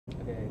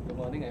Okay, good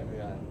morning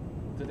everyone.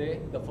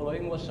 Today, the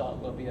following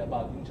workshop will be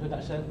about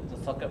introduction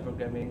to socket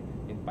programming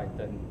in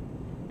Python.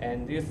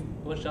 And this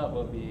workshop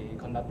will be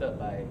conducted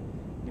by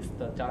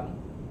Mr. Zhang,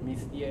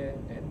 Ms. Ye,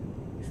 and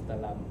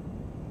Mr. Lam.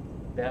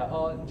 They are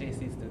all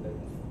JC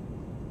students.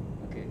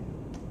 Okay.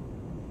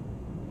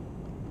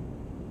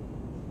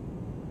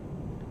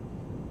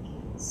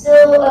 So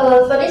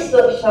for this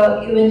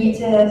workshop, you will need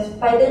to have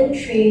Python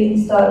 3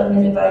 installed on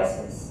your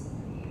devices.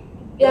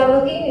 We are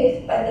working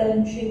with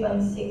Python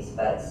 3.6,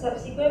 but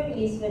subsequent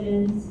release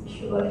versions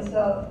should work as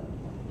well.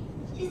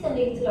 Here's the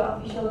link to the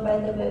official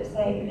Python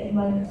website if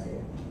anyone needs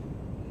it.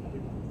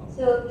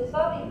 So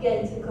before we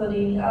get into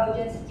coding, I'll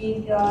just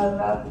give you a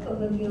rough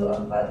overview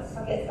of what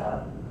sockets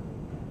are.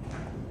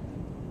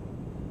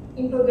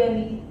 In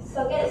programming,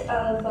 sockets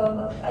are a form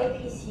of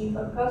IPC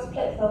for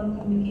cross-platform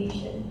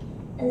communication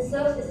and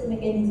serves as a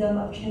mechanism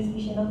of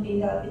transmission of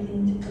data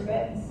between two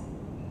programs.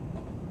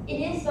 It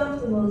is one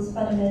of the most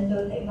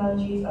fundamental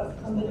technologies of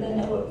computer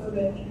network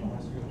programming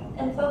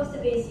and forms the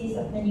basis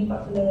of many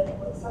popular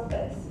network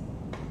softwares.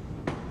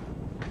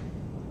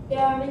 There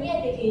are many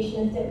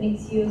applications that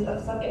make use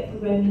of socket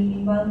programming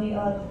in one way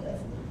or another,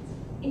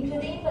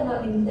 including but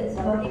not limited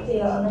to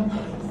multiplayer online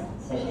games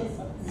such as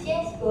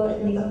CSGO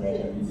and League of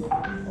Legends,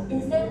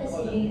 instant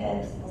messaging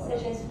apps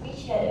such as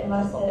WeChat and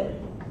WhatsApp,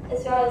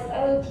 as well as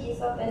IoT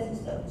software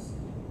systems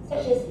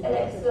such as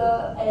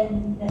Alexa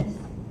and Nest.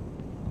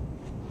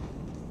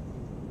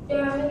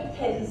 There are many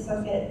types of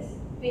sockets,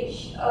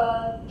 which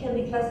can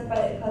be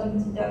classified according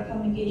to their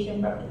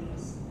communication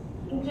properties,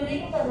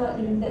 including but not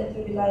limited to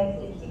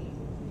reliability,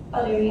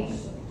 ordering,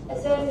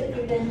 as well as the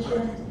prevention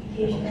of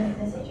duplication of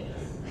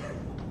messages.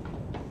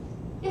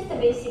 Here's the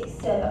basic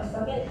set of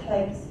socket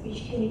types,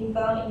 which can be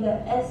found in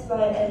the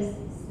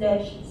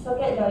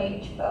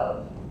sys/socket.h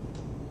file.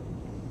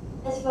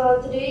 As for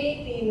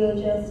today, we will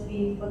just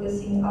be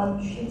focusing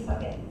on stream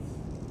sockets.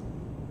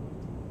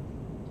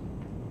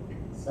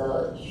 So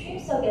stream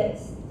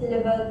sockets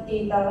deliver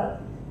data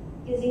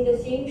using the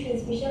same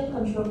transmission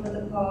control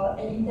protocol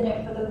and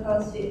internet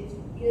protocol suite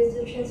used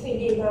to transmit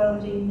data over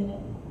the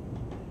internet,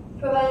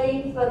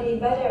 providing for the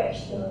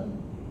bidirectional,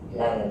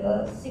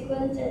 reliable,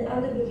 sequenced and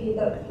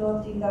unduplicated flow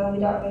of data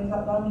without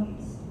record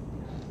boundaries.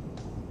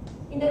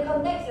 In the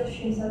context of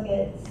stream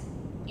sockets,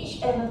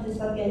 each end of the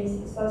socket is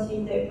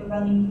associated with a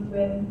running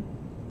program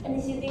and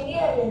is uniquely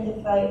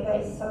identified by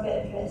its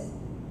socket address,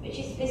 which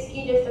is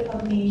basically just a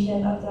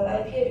combination of the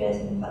IP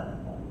address and port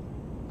number.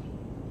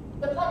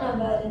 The port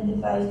number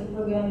identifies the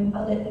program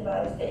on that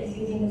device that is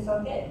using the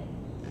socket,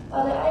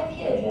 while the IP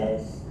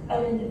address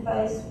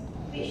identifies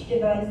which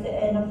device the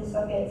end of the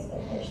socket is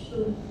attached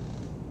to.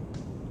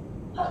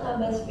 Port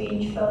numbers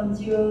range from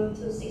 0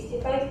 to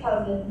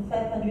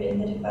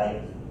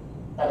 65,535,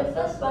 but the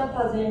first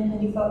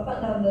 1,024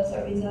 port numbers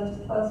are reserved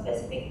for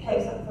specific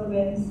types of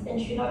programs and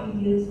should not be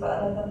used for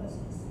other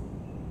purposes.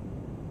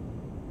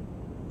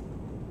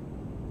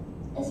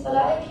 As for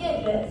the IP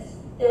address,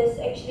 there's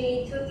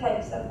actually two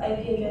types of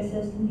IP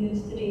addresses in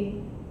use today,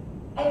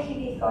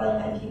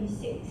 IPv4 and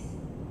IPv6.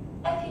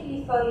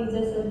 IPv4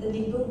 uses a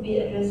 32-bit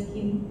address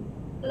scheme,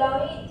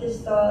 allowing it to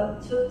store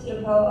 2 to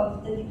the power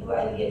of 32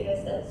 IP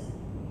addresses,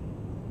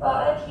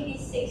 while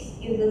IPv6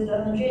 uses a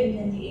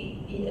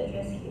 128-bit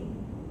address scheme.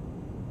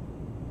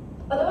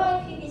 Although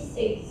IPv6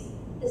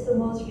 is the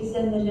most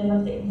recent version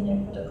of the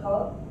Internet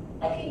Protocol,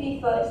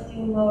 IPv4 is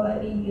still more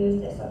widely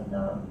used as of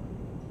now.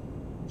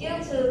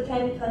 Due to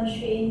time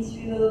constraints,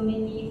 we will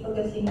mainly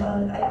focusing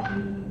on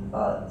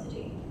IPv4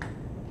 today.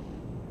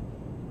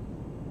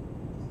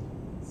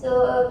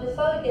 So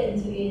before we get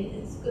into it,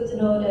 it's good to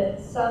know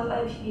that some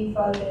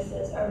IPv4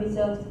 addresses are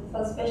reserved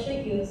for special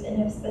use and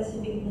have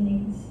specific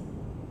meanings,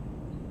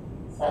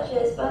 such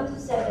as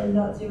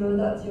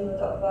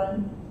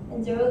 127.0.0.1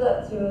 and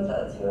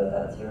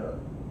 0.0.0.0.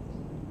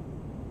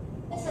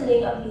 There's a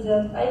link of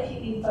reserved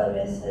IPv4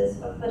 addresses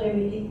for further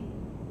reading.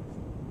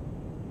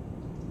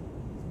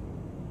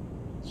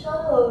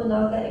 Sean will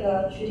now guide you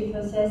through the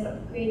process of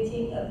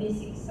creating a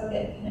basic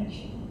socket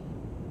connection.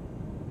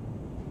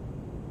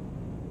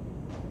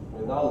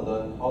 We now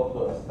learn how to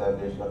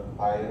establish a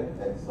client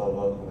and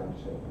server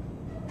connection.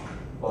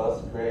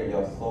 First, create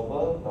your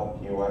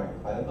server.py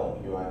and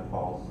client.py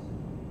files.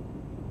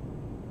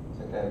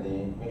 Secondly,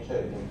 make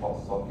sure you import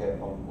socket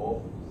on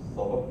both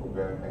server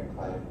program and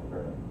client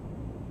program.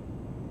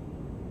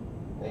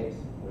 Next,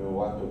 we will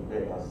want to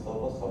create a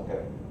server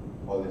socket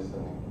for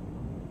listening.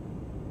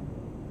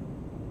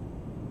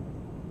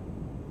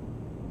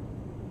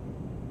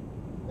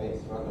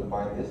 Next, we want to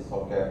bind this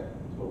socket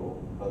to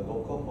a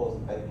localhost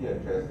IP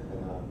address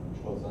and a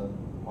chosen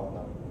port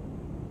number.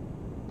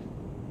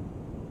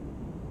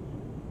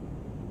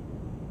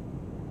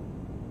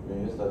 We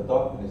use the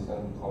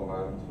 .listen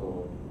command to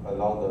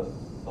allow the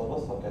server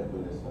socket to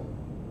listen.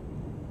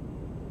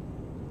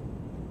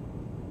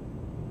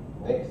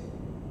 Next,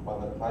 on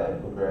the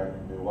client program,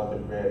 we want to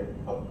create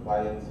a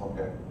client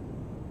socket.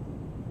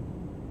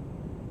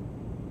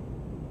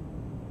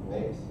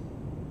 Next,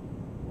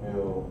 we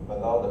will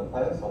allow the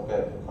client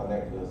socket to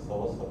connect to the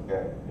server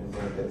socket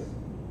using its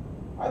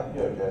IP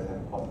address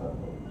and port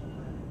number.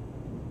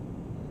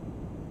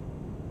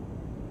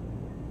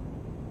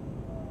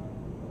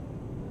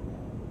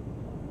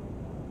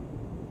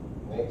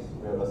 Next,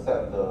 we'll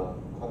accept the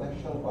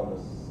connection on the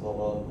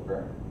server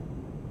program.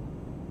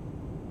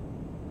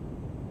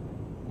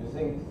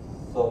 Using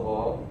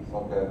server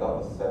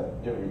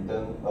socket.accept, you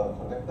return a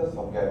connected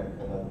socket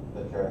and an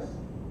address.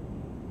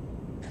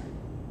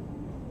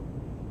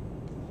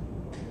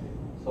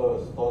 So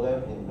we'll store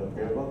them in the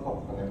variable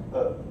called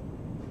connected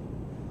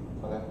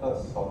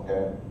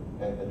socket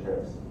and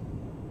address.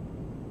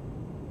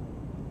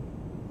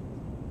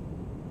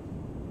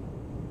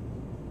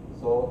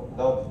 So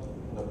now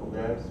the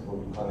programs will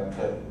be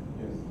connected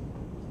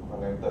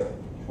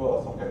through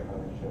a socket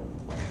connection.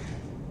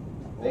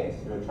 Next,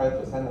 we'll try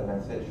to send a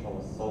message from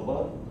a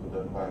server to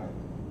the client.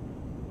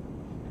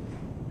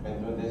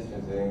 And do this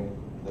using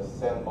the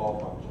send all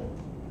function.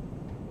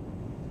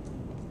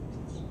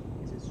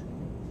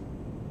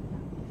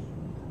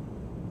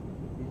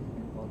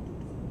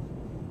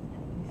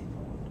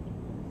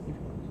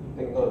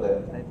 Take note that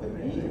the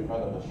E in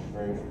front of the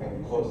string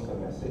encodes the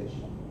message.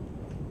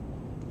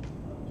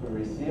 To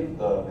receive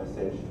the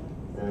message,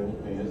 we will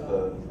need to use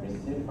the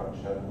receive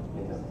function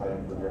in the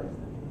client program.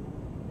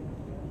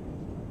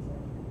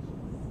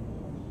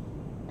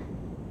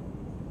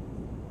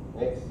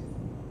 Next,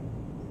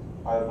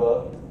 however,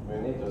 we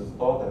need to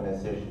store the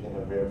message in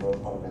a variable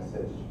called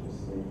message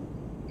receive.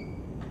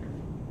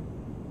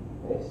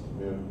 Next,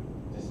 we'll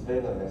display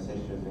the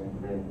message using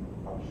print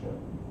function.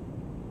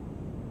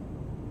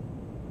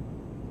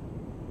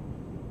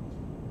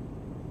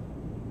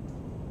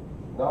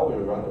 Now we'll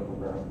run the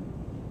program.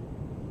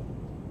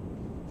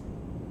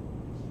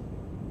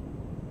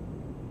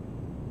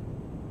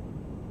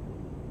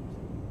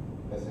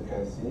 As you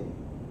can see,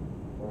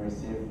 we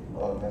receive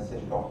a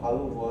message called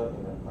hello world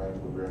in the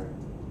client program,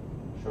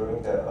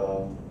 showing that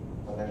a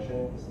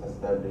connection is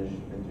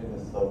established between the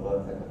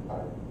server and the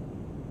client.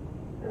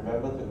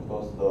 Remember to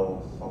close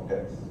the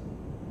sockets.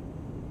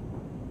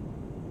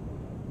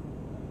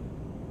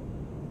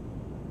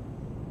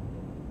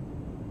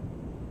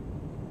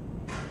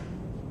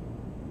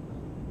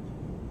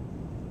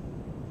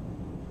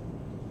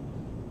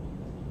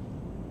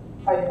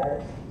 Hi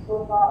guys,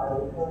 so far I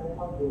will show you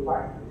how to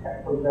write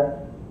chat program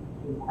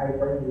in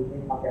Python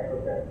using socket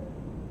program.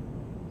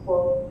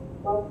 So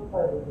first I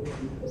will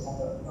use the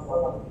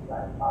server.py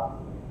file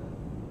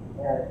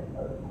and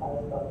a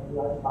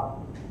client.py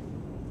file.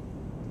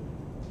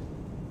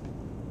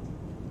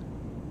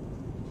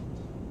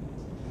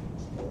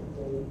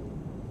 Okay,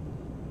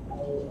 I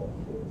will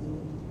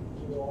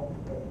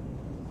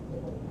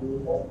do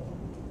that.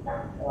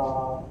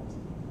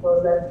 So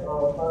let's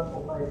first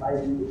open its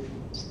ID.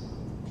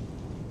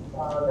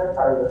 Let's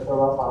start with the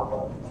server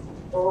file.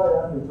 So what we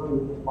want to do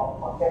is import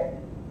socket.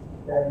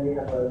 Then we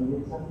have a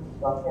listen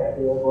socket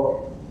available.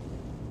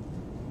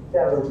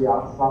 That will be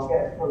our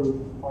socket, so we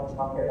import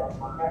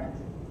socket.socket.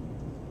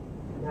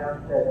 Then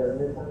after the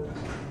listen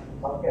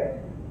socket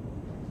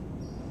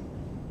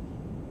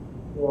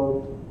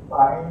will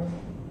bind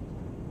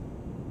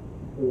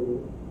to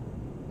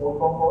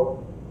localhost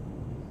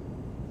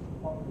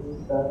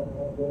 127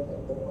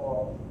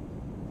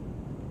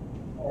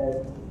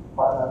 and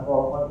port number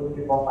of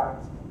 12345.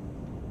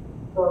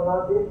 So now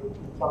this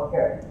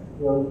socket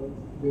will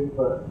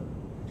return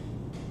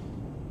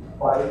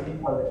for IP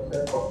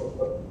connection from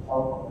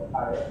the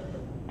client.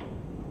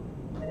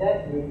 And then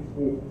if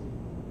we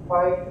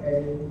find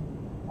any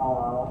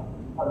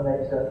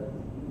connection,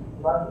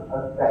 we want to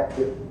accept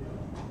it,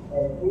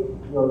 and it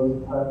will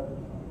return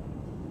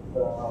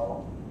the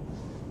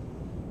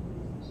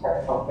chat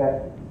socket.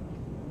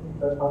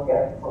 The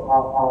socket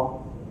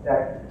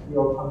that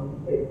will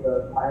communicate the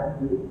client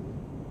with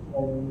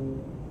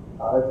and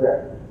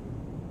address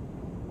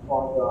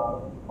for the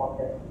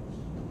socket.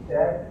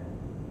 Then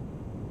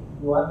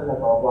you want to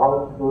have a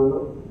while true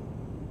loop.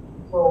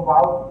 So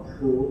while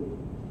true,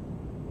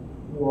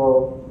 you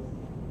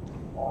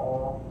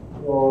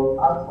will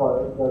ask for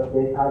the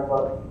data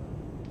first.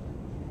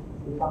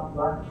 Because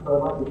once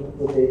server begins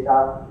the data,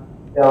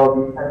 that will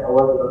be sent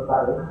over to the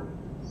client.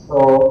 So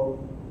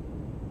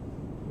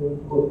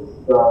inputs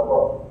the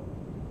word.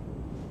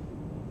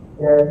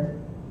 Then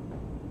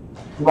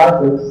you want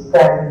to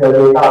send the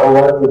data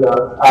over to the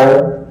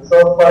client. So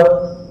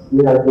first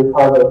you have to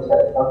call the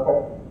chat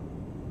socket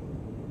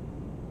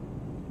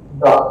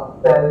dot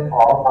send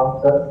all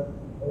function,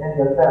 and then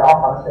the send all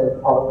function is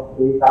called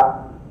data.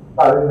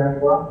 But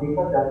remember,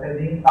 because you are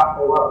sending stuff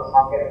over a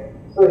socket,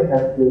 so you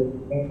have to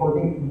encode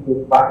it into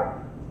byte.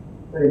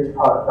 So it's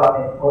called dot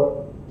encode.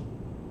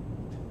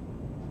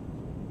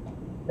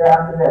 Then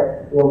after that,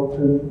 you'll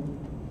print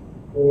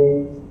a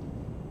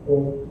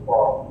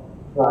for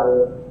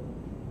client.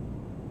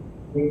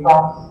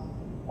 Because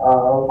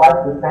once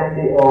you send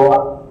it over,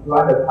 you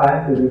want the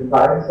client to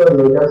reply, so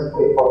you just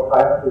wait for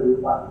client to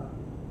reply.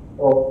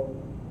 So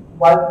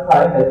once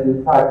client has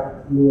replied,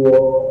 you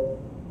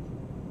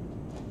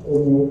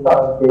will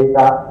start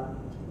data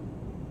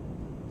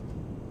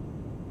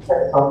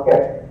chat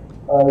socket.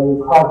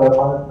 You call the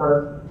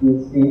function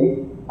receive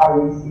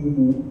RECD,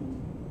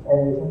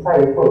 and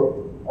inside you put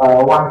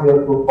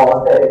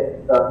 1024, that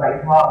is the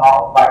maximum amount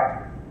of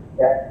bytes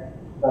that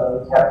the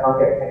chat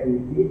socket can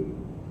receive.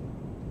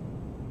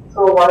 So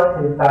once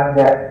you've done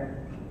that,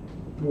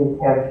 you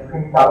can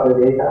print out the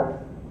data.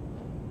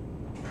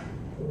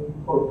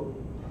 Input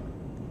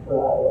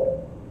client.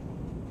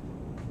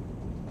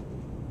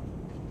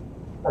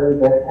 So you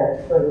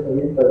can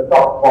use the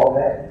dot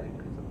format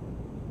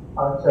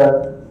function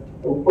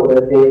to put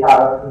the data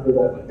into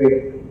the string.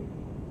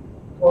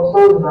 Also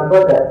remember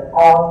that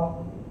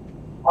all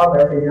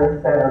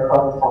messages sent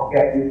across the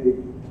socket is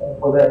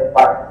encoded in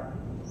bytes.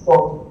 So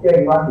here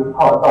you want to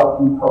call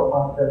 .decode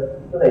function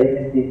so that you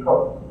can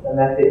decode the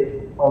message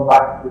from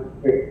byte to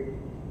string.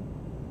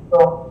 So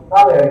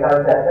now we have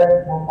done that,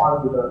 let's move on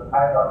to the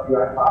client.py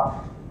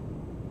file.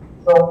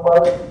 So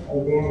first,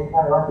 again,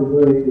 what I want to do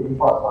is to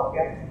import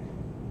socket.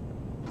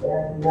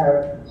 Then we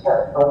have chat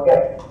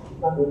socket,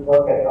 equal to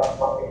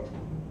socket.socket.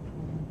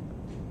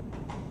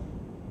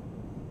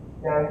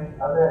 Then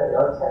under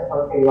your chat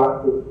socket, you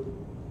want to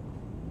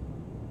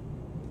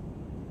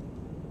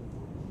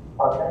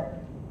connect.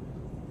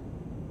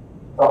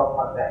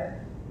 Connect.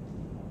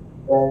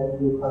 Then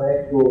you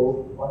connect to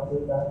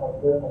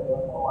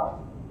 127.0.1.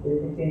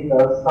 Basically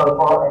the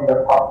server and the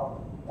port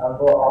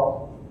number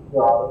of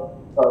your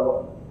server.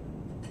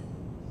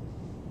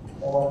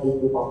 Then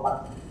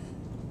 123.5.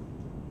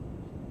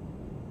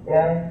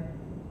 Then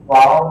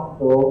while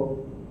you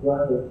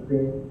want to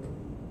print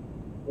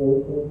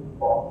anything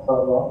for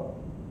server,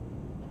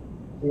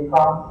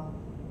 because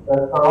the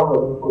server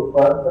will input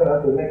first, so you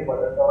have to wait for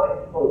the server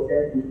input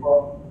then before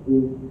you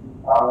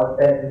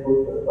send input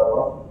to the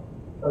server.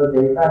 So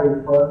data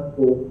refers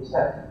to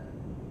chat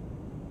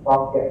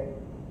socket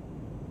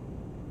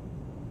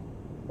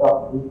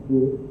 .eq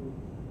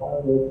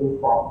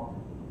 1024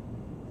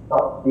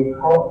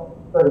 .decode,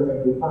 so you can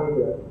decode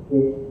the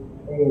string,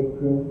 then you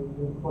print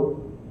input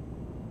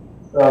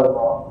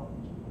server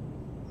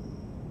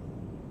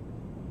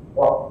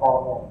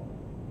 .format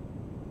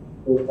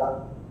data.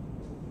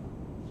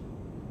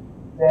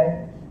 Then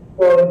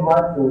so you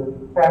want to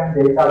send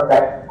data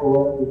back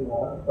over to the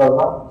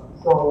server,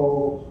 so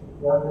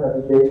you want to have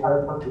the data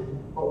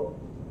equal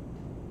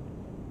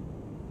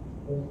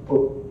to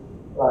input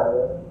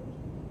client.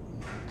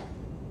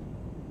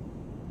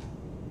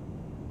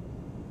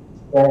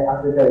 Then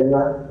after that you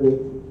want to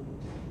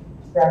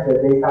send the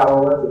data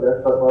over to the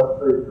server,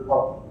 so you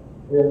call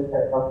real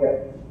chat socket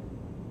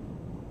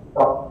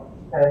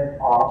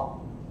send off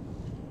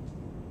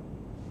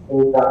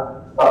data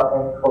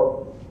encode.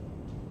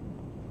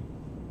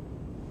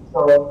 So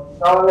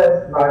now let's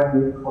run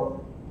this code.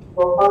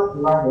 So first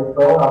we run the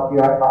server.py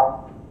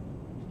file.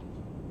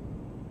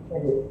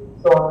 Okay.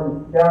 So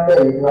then after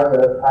you run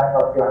the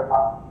client.py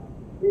file.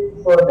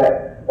 So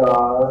that the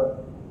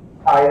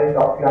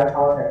client.py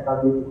file can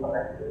continue to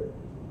connect to it.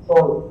 So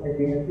as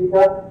you can see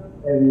here,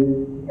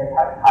 we can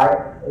type hi,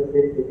 let's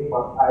say sitting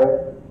on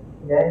client.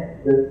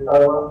 Then the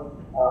server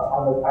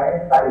on the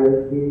client side you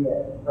will see that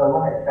the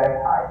server has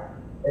sent hi.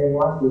 Then you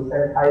want to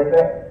send hi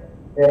back,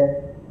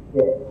 then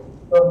yes.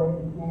 So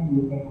basically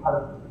you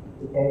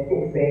can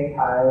keep saying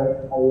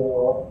hi,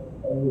 hello,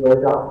 and you will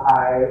drop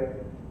hi,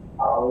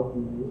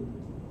 howdy,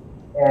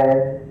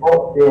 and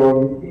both they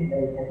will receive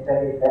and you can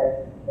send it back.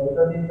 And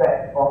so this back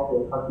and forth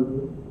will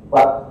continue.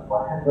 But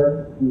what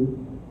happens is,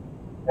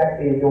 let's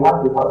say you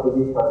want to talk to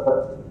this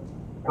person,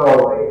 go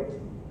away.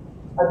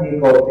 How do you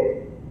go away?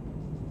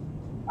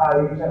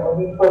 You can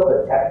only close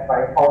the chat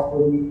by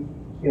forcefully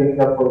killing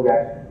the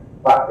program,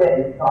 but that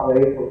is not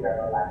very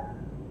programmer-like.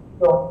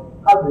 So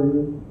how do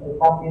you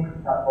inform this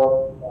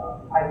example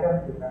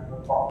Python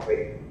programmer for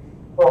away?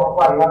 So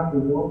what you want to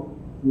do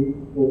is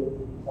to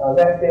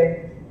let's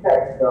say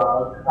check the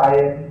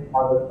client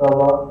on the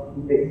server.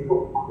 If they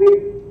input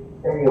quick,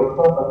 then you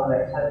close the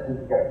connection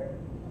instead.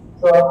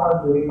 So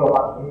how do we go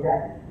about doing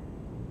that?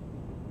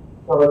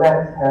 So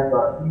let's have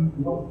a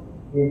if loop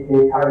with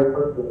data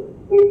equal to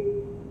quick.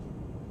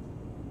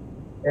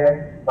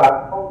 Then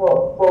but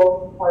also, so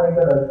what are we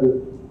gonna do?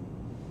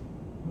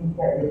 We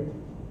can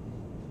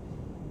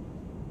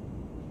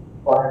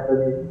what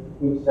happens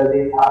if the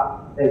data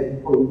that is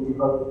input is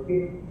equal to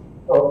quick.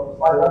 So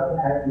what we want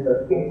to have is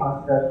a quick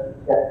function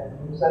that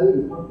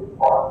initially equals to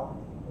false.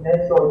 And then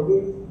so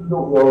this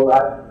loop will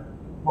run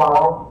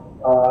while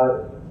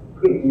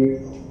quick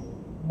is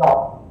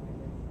not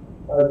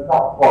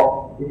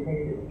false, it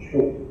means it's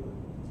true.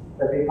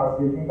 It's a bit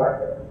confusing like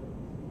that.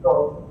 So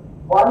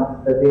once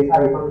the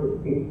data equals to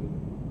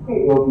quick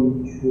will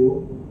be true,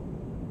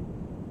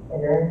 and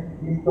then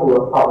these two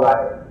will stop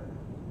right.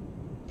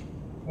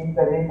 If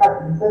the data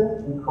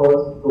isn't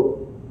equals to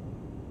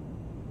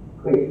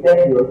quick, then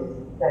you will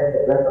send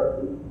the rest of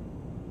it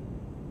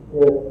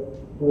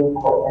to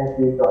code as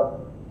usual.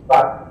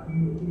 But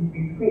if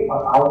we quick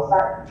on our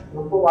side, we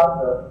also want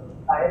the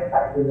client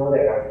side to know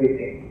that we are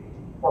quitting.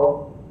 So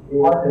we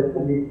want to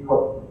put this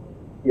code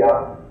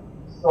here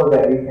so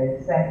that we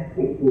can send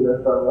quick to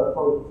the server.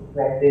 So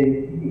when they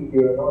receive it, they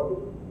will know it.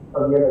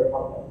 So we have the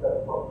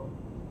contact. So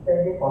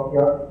sending from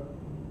here,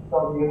 so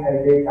you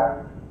have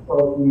data.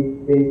 So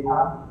if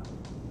data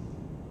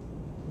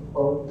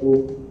equals to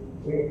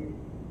 8,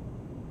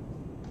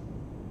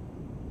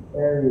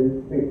 then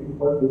we switch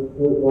equals to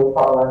 2, it will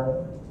stop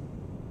running.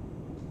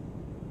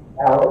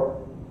 Else,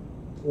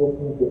 we'll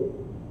finish it.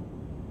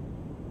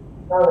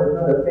 Now we'll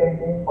do the same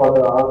thing for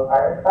the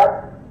client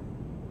side.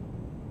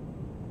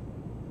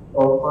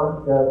 So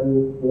first there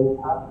is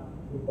data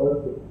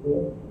equals to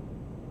 2.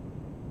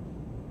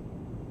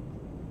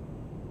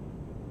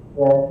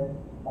 Then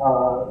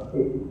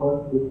it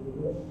equals to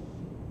 2.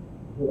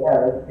 We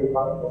add a state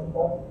function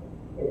first.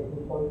 It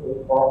equals to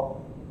 4.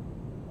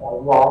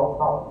 While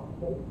not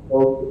 6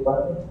 goes to 1.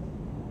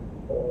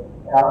 So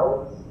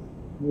else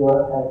you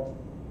will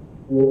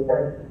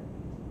send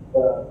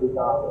the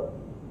data.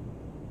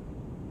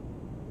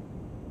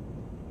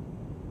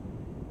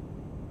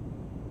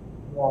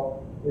 Now,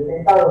 the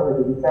data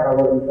will be sent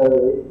over either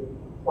way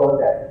so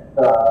that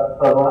the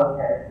server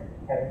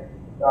can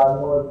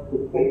know to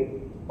pick.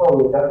 So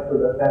we just put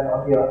the send on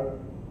here.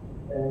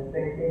 And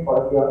same thing for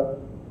here.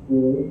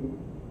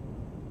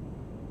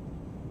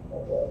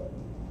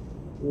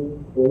 If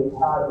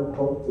data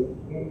equals to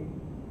 8,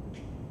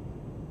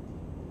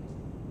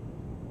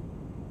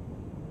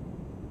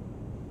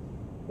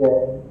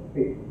 then 6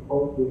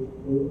 equals to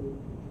 2.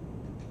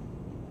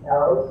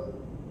 Else,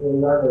 we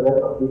run the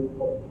rest of this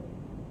code.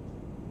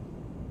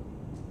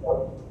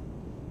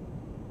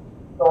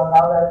 So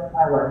now let's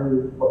run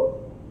this code.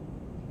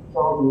 So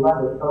we run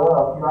the server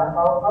of UI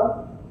file first,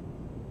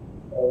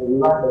 and we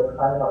run the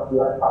client of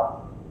UI file.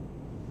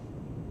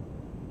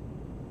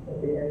 As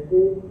you can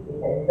see, we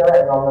can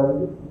interact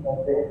normally, we can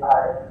say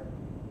hi,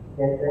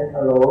 we can say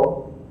hello,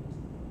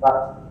 but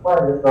what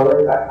is the server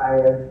is like I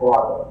am for.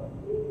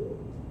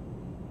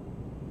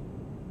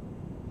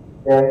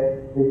 Then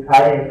the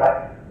client is like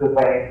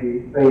super angry,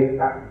 so it's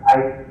like I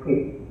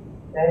quit.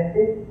 Then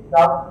see,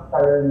 now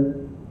suddenly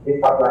it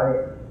stopped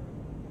running.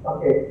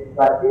 Okay,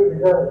 but this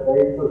isn't a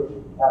very good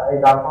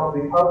example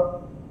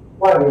because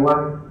what we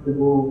want to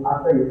do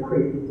after you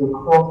quit is to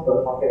close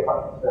the socket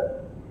connection.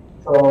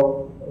 So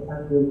we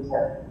can do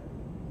check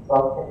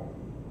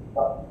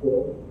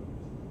socket.close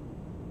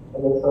on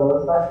the server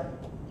side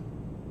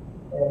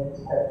and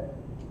check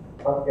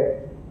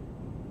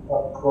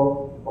socket.close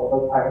for the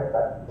client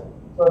side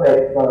so that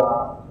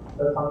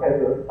the socket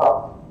will stop.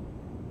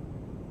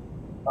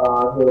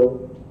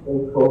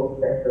 Will close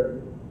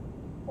eventually.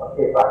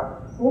 Okay, but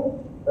see,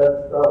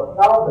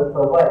 now the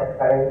server and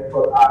client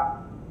code are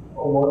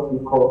almost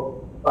equal.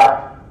 But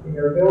in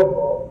the real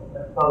world, the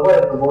server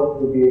is supposed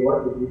to be able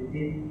to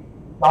receive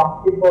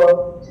multiple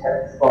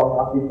chats from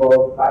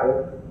multiple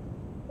clients.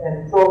 And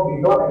so we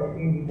don't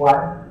actually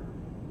want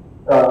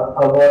the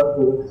server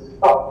to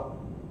stop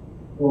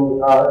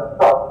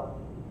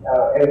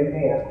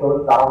everything and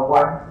close down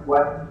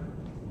one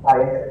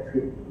client at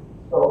quit.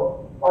 So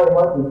all you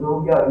want to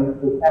do here is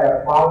to add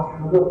a while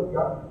true loop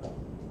here.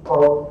 So,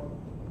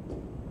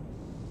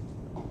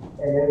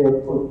 and then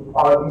you put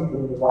all these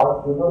in the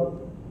while true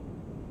loop.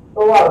 So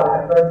what will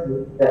happen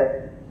is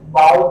that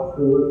while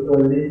true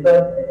will listen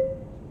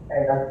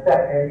and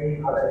accept any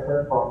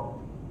connection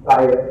from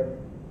client.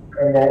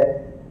 And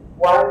then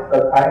once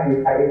the client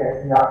is typing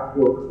as enough,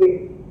 you will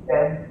click,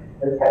 then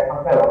the chat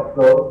function will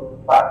close,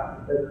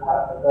 but the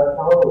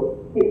server will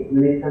keep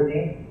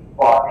listening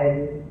for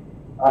any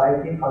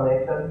active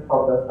connection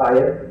from the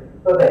client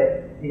so that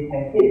it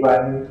can keep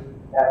running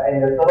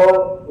and the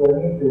server will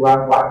need to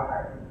run one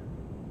time.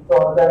 So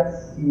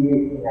let's see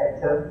it in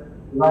action.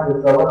 We run the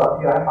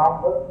server.py file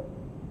first,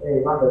 then we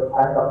run the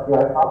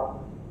client.py file.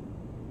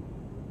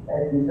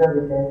 As usual,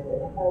 we can say,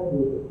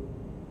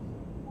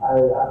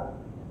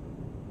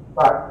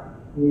 but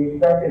we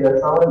expect the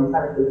server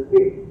decides to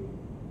switch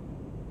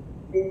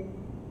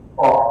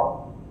for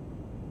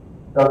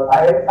the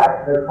client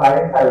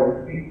side will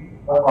switch.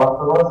 But for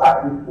server side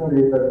is still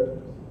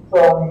listening. So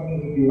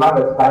meaning if you run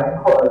the client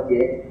code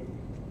again,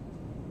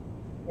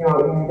 it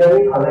will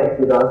immediately connect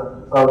to the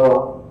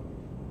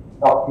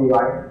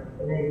server.py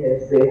and then you can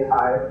say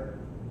hi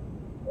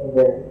and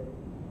then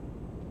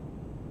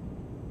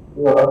it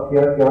will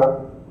appear here,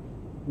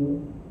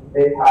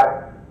 say hi.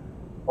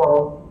 So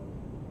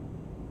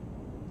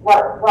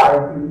what I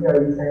do here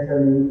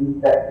essentially is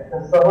that the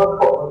server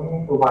code only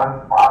needs to run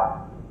once.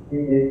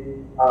 This is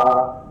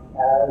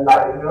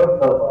like real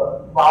server,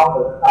 while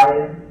the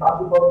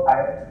multiple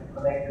clients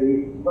connect to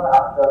it even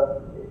after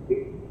it's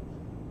fixed.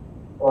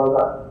 So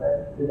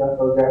that's the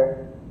program.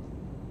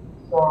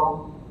 So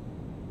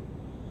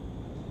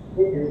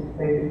this is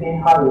basically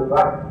how you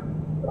write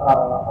a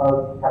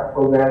chat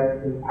program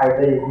in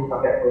Python using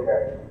socket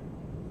program.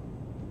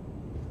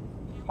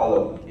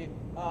 Hello. Okay.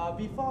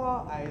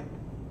 Before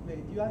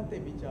wait, do you want to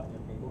take picture? You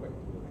can go back to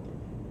the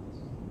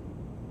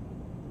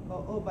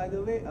By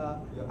the way,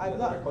 I'm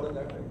not. recorded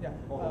there, right?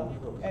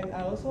 Yeah. And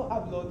I also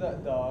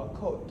uploaded the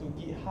code to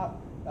GitHub.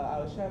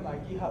 I'll share my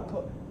GitHub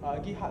code,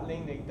 GitHub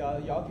link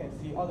later. Y'all can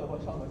see all the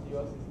workshop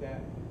materials is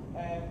there.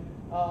 And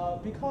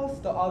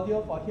because the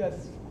audio for here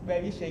is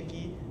very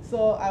shaky,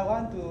 so I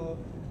want to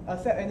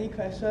accept any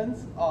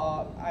questions,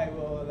 or I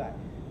will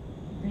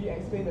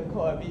re-explain the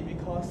code a bit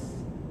because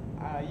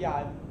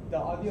yeah, the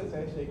audio is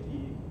very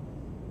shaky.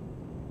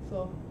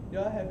 So, do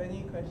you all have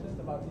any questions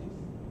about this?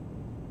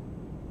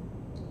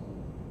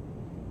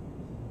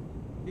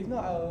 If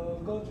not, I'll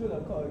go through the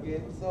code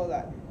again. So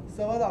like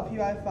server.py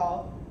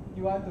file,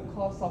 you want to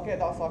call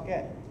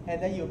socket.socket,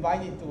 and then you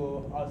bind it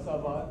to a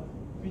server,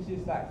 which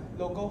is like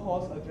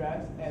localhost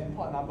address and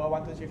port number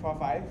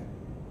 12345.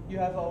 You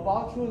have a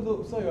while through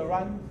loop, so you'll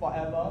run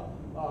forever.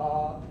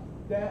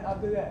 Then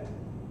after that,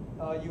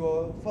 you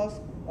will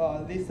first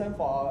listen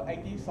for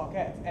active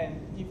sockets, and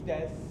if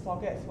there's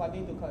sockets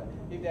wanting to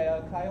if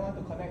the client want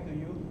to connect to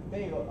you,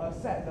 then you will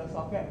accept the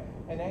socket,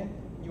 and then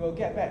you will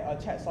get back a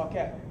chat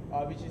socket,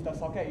 which is the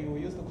socket you will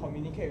use to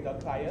communicate with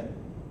the client.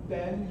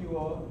 Then you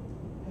will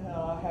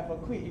have a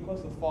quit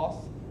equals to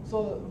false.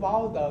 So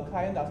while the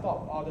client does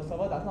not, or the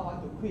server does not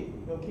want to quit,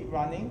 it will keep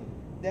running.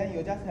 Then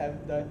you just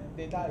have the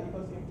data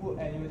equals input,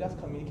 and you will just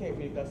communicate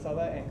with the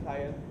server and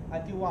client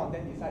until one of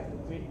them decides to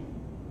quit.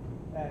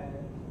 And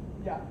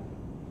yeah,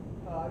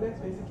 that's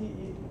basically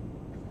it.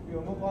 We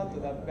will move on to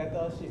the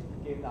battleship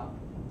game now.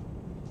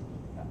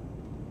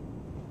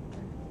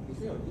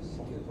 Is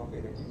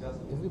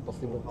it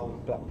possible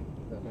to plug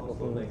the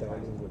microphone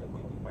directly into the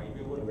call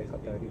and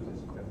record directly from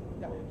the call?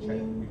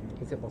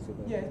 Is it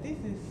possible? Yes, this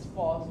is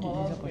for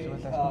smaller space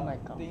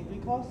thing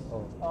because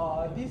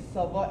this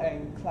server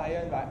and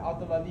client, right,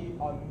 ultimately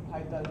on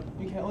Python,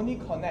 you can only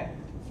connect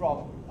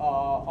from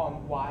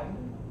on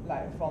one,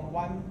 like from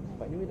one.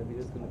 But anyway, the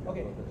video is going to be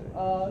Okay, uploaded,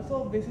 right?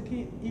 so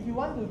basically, if you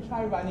want to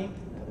try running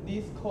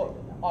this code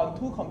on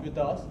 2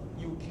 computers,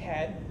 you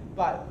can.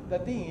 But the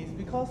thing is,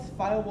 because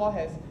firewall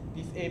has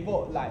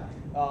disabled like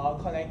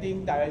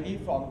connecting directly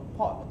from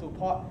port to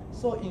port,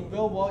 so in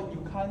real world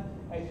you can't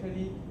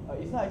actually,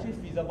 it's not actually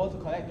feasible to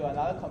connect to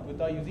another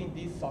computer using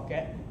this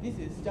socket. This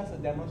is just a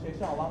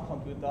demonstration of one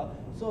computer.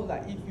 So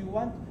like if you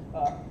want,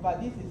 but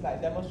this is like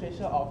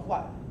demonstration of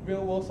what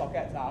real world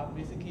sockets are.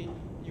 Basically,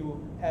 you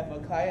have a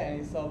client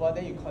and a server,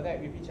 then you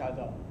connect with each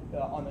other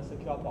on a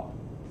secure port.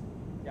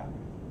 Yeah.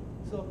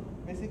 So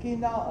basically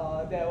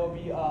now there will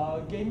be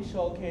a game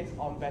showcase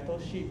on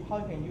Battleship, how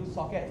you can use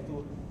sockets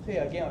to play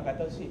a game of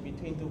Battleship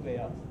between 2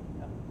 players.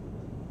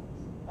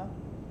 Yeah.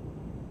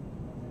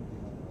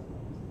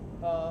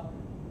 Huh?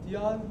 Do you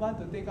all want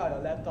to take out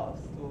your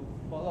laptops to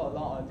follow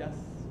along or just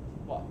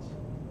watch?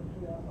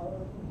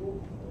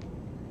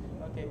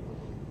 Okay.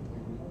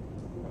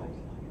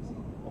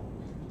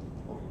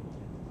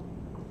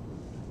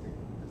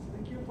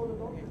 Thank you for the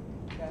talk. Okay.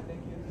 Yeah,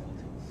 thank you.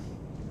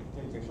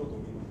 Yeah, you can show to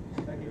me.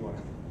 Thank you.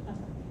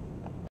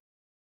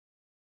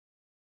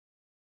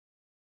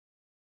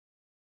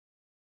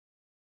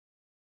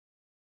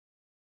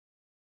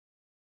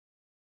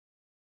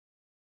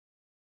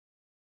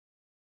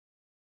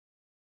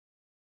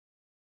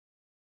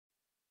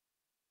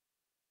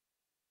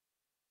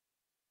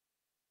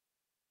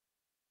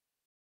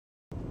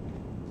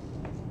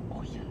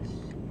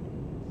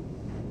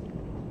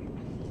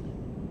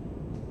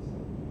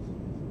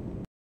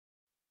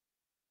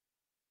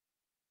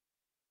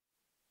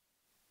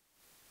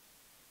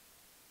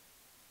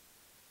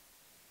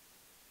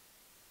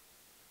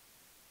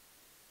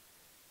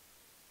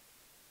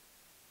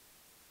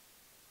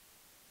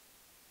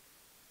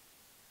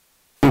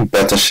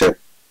 Battleship.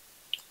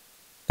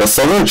 The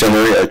server will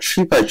generate a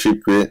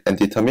 3x3 grid and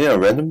determine a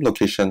random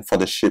location for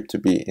the ship to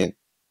be in.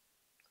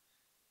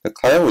 The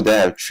client will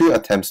then have 3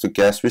 attempts to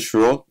guess which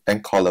row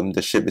and column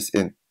the ship is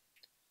in.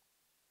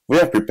 We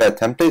have prepared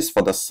templates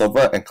for the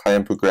server and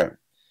client program.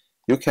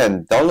 You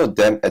can download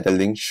them at the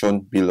link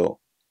shown below.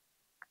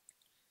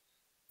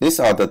 These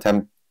are the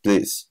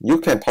templates. You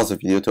can pause the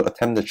video to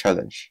attempt the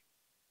challenge.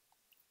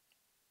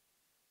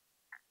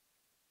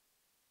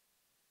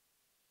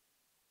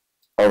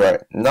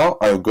 Alright, now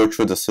I will go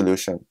through the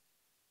solution.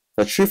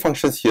 The 3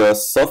 functions here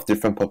serve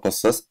different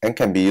purposes and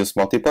can be used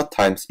multiple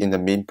times in the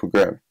main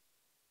program.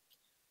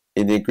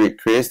 Init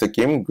creates the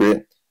game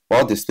grid,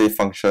 while display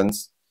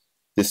functions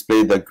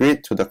display the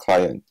grid to the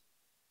client.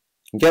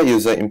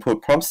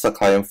 GetUserInput prompts the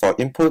client for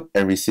input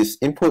and receives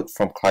input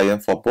from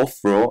client for both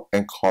row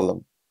and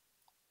column.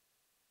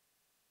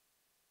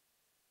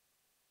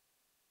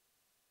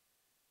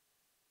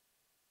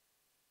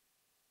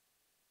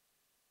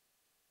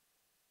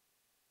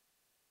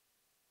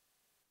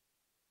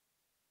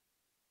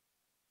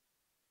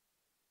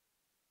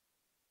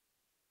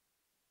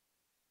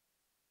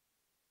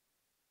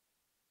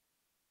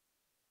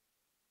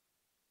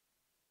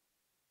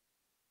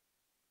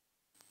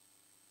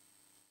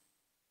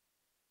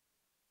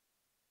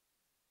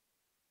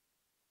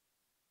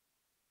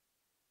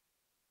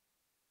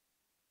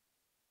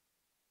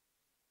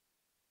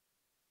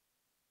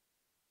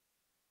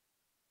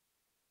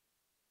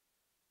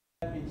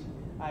 Which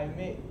I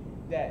made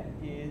that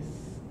is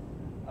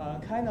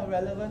kind of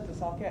relevant to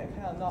socket,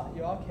 kind of not.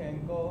 You all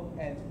can go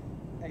and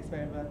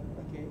experiment.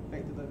 Okay,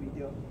 back to the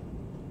video.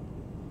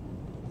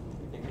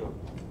 Thank you.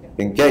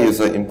 In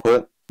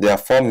GetUserInput, there are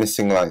 4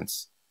 missing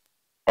lines.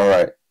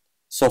 Alright,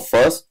 so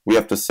first we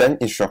have to send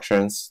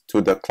instructions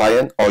to the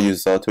client or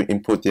user to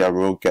input their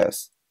row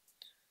guess.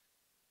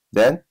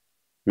 Then,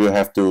 we will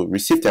have to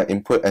receive their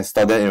input and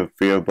store them in a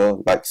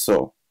variable like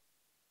so.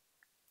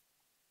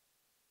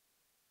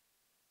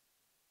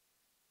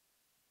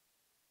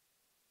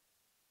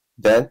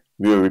 Then,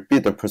 we will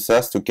repeat the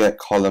process to get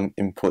column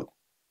input.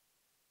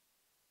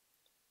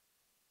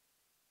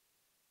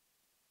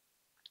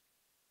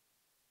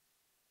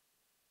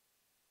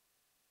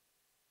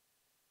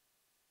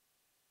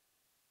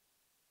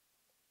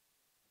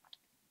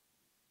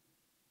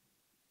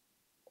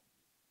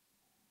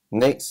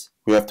 Next,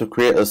 we have to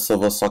create a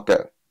server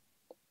socket.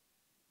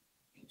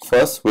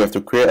 First, we have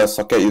to create a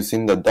socket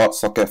using the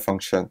 .socket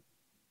function.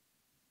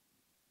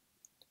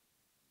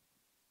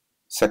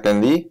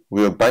 Secondly,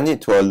 we will bind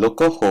it to a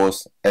local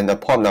host and the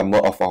port number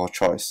of our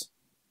choice.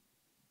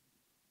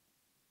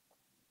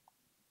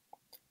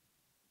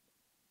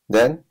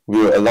 Then, we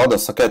will allow the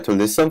socket to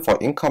listen for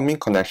incoming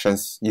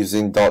connections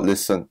using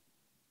 .listen.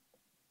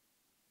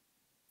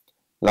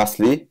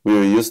 Lastly, we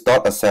will use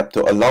 .accept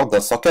to allow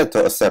the socket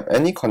to accept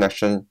any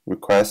connection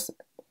request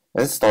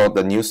and store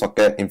the new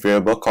socket in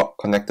variable called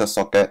connector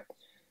socket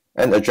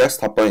and address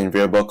tuple in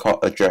variable called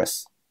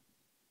address.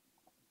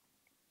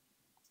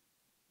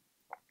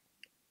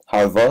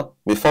 However,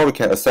 before we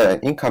can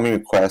accept an incoming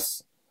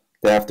request,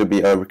 there have to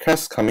be a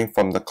request coming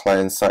from the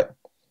client side.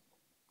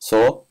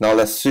 So now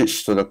let's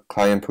switch to the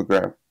client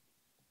program.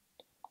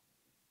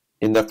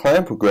 In the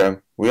client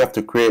program, we have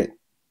to create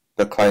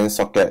the client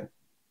socket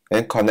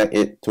and connect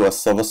it to a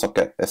server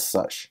socket as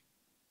such.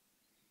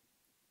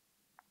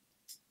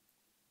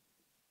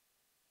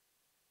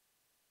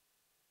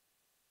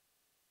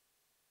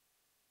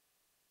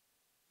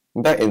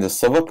 Back in the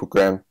server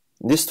program,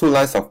 these two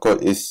lines of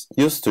code is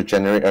used to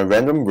generate a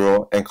random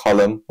row and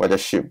column where the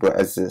ship will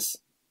exist.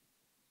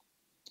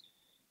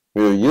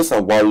 We will use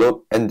a while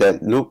loop, and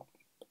that loop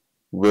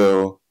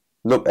will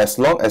loop as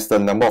long as the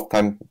number of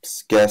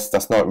times guess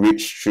does not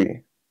reach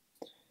 3.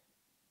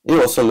 It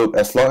will also loop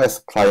as long as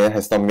the client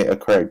has not made a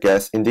correct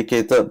guess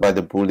indicated by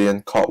the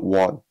boolean called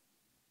 1.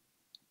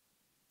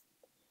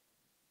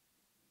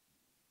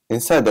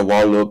 Inside the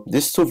while loop,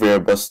 these two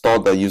variables store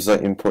the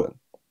user input.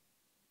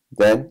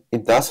 Then,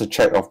 it does a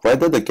check of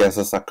whether the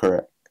guesses are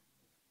correct.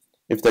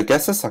 If the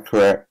guesses are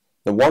correct,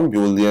 the one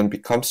boolean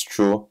becomes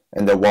true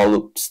and the while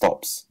loop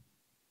stops.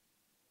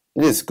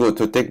 It is good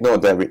to take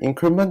note that we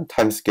increment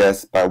times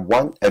guess by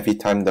 1 every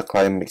time the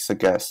client makes a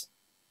guess.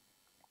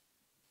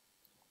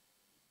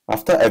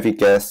 After every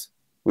guess,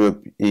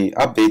 we'll be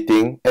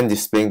updating and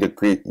displaying the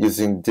grid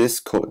using this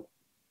code.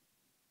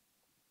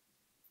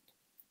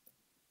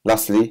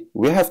 Lastly,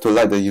 we have to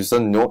let the user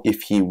know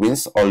if he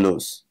wins or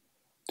loses.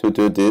 To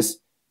do this,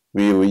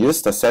 we will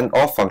use the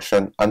sendOff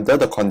function under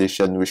the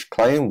condition which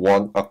client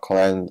won or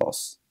client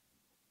lost.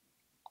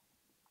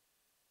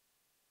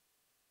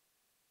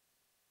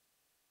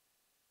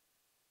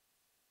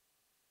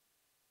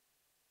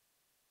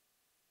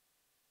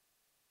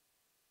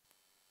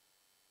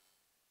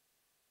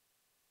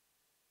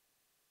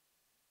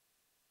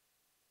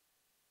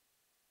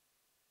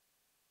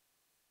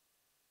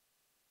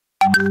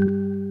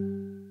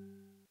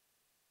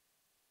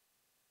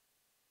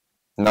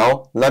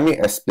 Now, let me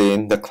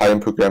explain the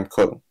client program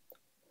code.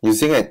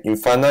 Using an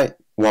infinite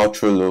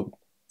while-through loop,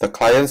 the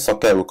client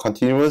socket will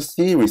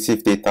continuously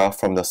receive data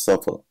from the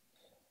server.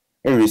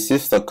 It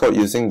receives the code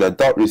using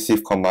the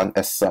 .receive command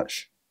as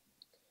such.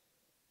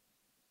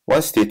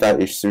 Once data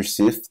is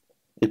received,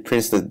 it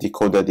prints the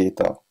decoded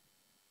data.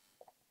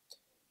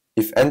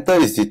 If enter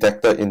is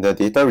detected in the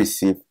data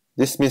received,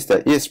 this means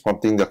that it is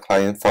prompting the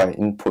client for an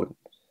input.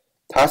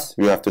 Thus,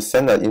 we have to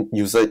send the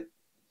user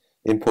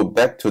input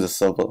back to the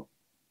server.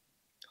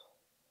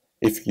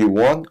 If you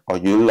won or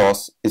you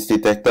lost is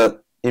detected,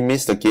 it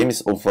means the game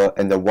is over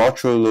and the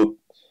while-through loop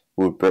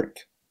will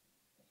break.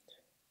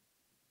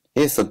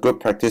 It is a good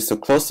practice to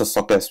close the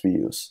sockets we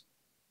use.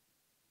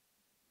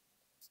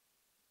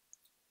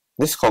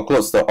 This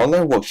concludes the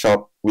online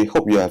workshop. We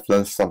hope you have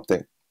learned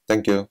something.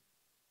 Thank you.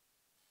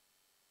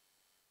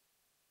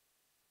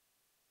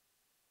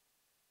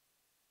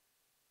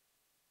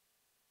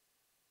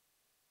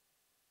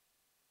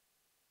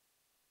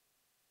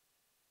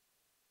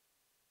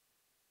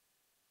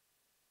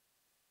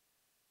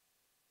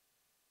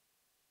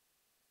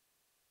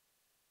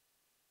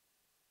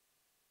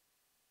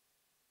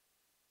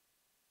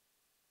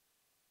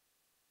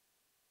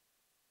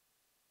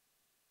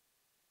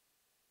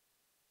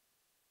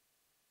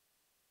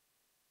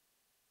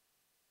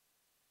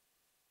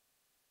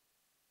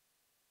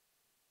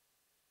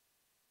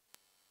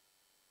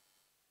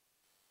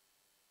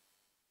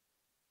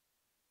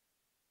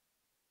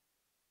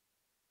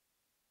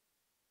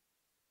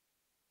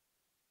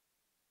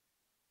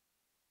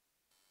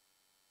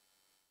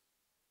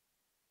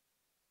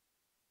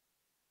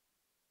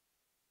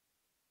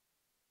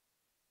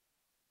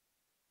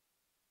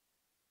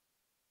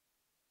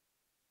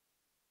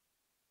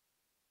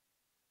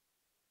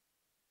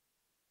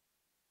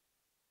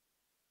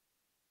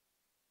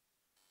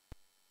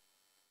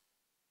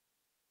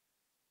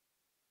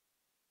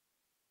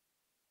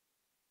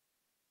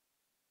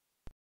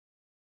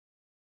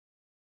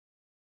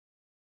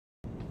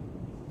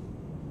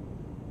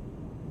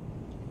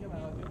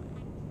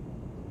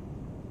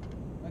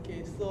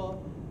 Okay,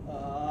 so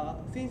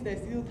since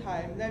there's still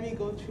time, let me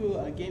go through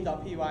a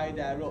game.py that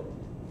I wrote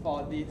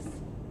for this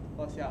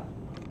FOSSASIA.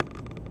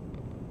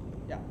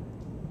 Yeah.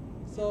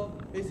 So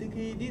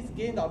basically this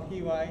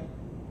game.py,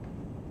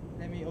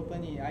 let me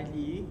open it in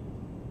IDE.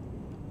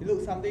 It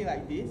looks something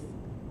like this.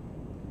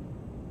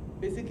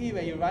 Basically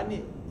when you run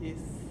it,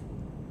 it's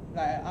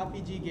like an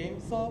RPG game.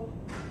 So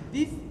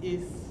this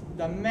is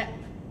the map.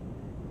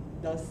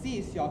 The C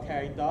is your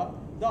character,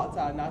 dots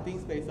are nothing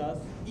spaces,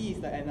 E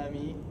is the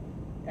enemy,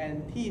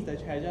 and T is the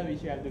treasure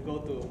which you have to go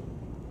to.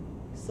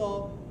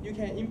 So you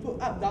can input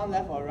up, down,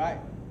 left or right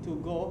to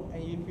go,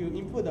 and if you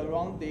input the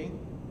wrong thing,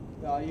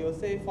 you will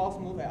say false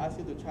move and ask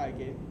you to try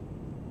again.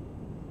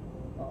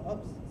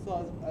 Oops,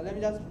 so let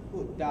me just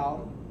put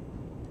down,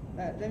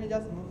 let me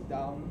just move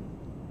down.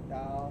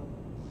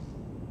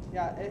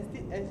 Yeah,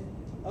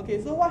 okay,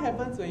 so what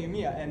happens when you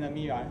meet an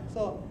enemy, right?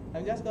 So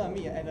I'm just going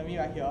to meet an enemy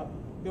right here.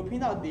 You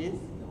print out this,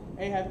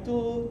 and you have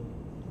two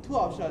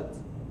options.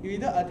 You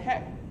either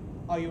attack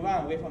or you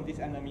run away from this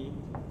enemy.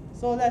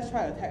 So let's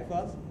try attack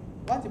first.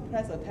 Once you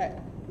press attack,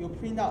 you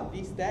print out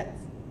these stats,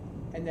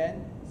 and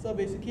then so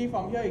basically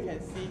from here you can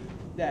see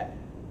that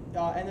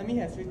your enemy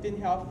has 15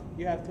 health,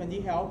 you have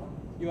 20 health.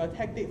 You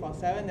attacked it for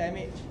 7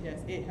 damage, he has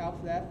 8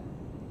 health left.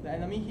 The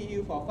enemy hit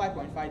you for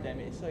 5.5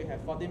 damage, so you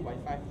have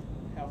 14.5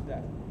 health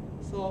left.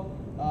 So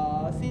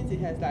since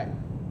it has like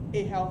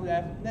 8 health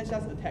left, let's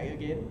just attack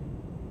again.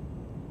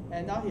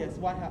 And now he has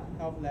 1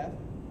 health left,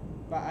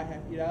 but I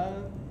have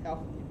 11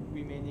 health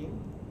remaining.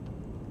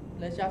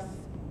 Let's just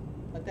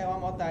attack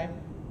one more time,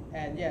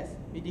 and yes,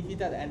 we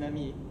defeated the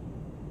enemy.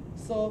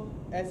 So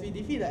as we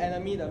defeat the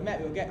enemy, the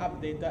map will get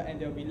updated and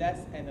there will be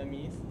less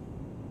enemies.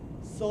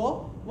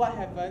 So what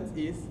happens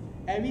is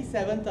every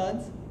 7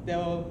 turns there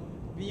will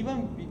be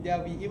even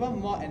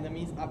more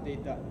enemies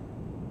updated.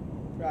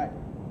 Right.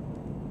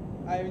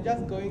 I'm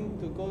just going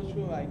to go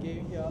through my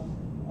game here.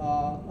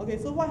 Okay,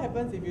 so what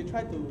happens if you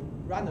try to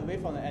run away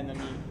from the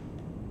enemy?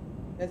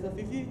 There's a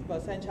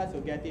 50% chance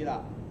you'll get it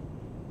lah.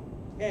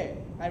 Hey,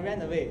 I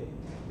ran away.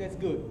 That's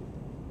good.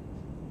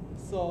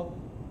 So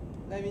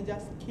let me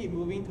just keep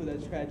moving to the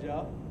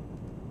treasure.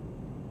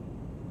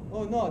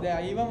 Oh no, there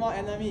are even more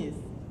enemies.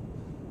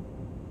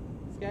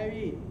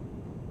 Scary.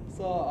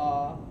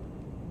 So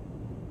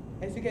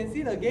as you can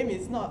see, the game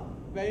is not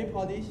very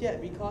polished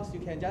yet because you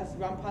can just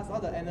run past all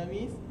the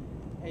enemies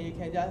and you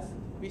can just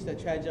reach the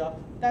treasure.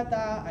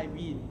 Ta-da, I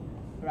win.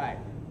 Right.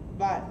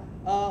 But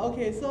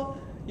okay, so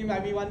you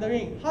might be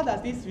wondering, how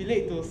does this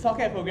relate to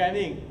socket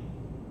programming?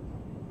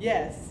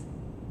 Yes.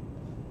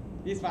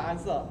 This is my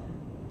answer.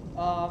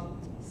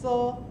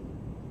 So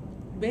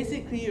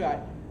basically,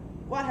 right,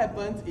 what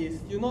happens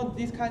is, you know,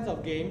 these kinds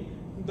of game,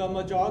 the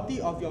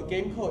majority of your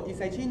game code is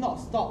actually not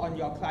stored on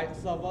your client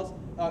servers,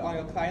 on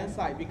your client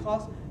side,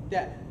 because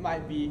that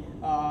might be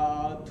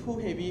too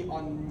heavy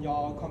on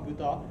your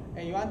computer,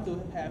 and you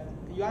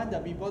want the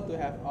people to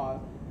have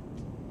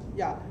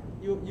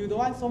you don't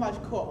want so much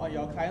code on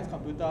your client's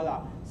computer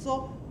lah.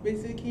 So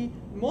basically,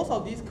 most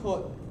of this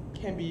code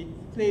can be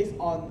placed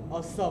on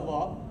a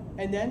server,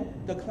 and then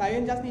the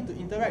client just need to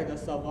interact with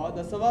the server.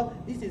 The server,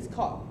 this is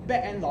called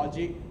back-end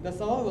logic. The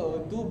server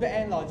will do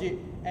back-end logic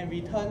and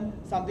return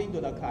something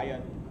to the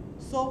client.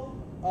 So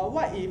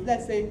what if,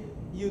 let's say,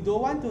 you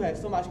don't want to have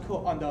so much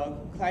code on the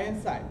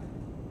client side?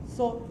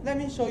 So let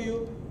me show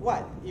you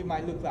what it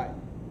might look like.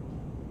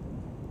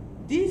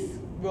 This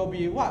will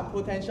be what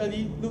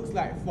potentially looks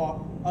like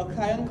for a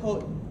client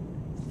code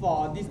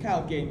for this kind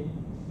of game.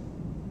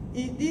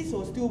 This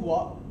will still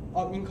work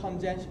in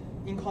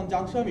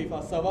conjunction with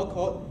a server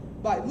code,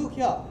 but look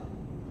here,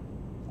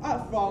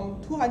 up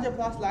from 200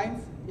 plus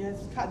lines, it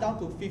has cut down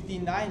to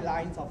 59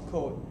 lines of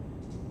code.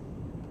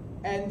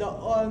 And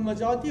the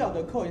majority of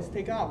the code is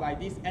taken up by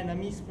this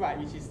enemy sprite,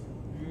 which is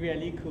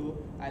really cool.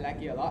 I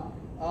like it a lot.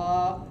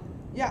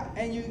 Yeah,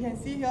 and you can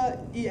see here,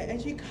 it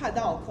actually cut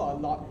down on code a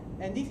lot.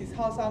 And this is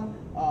how some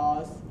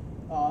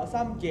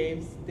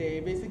games, they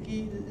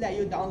basically let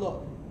you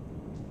download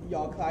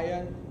your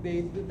client,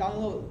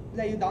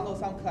 let you download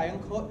some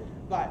client code,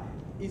 but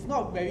it's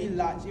not very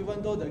large,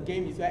 even though the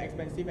game is very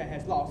expensive and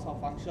has lots of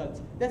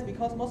functions. That's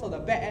because most of the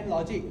back-end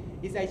logic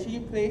is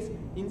actually placed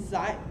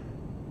inside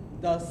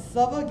the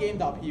server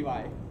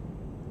game.py.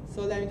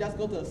 So let me just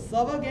go to the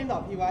server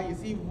game.py. You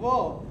see,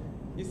 whoa,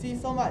 you see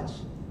so much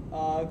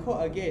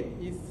code again.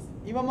 It's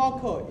even more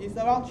code. It's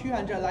around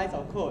 300 lines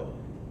of code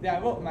that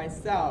I wrote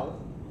myself.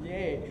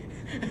 Yay.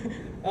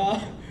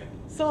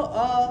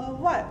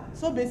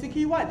 So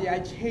basically, what did I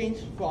change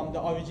from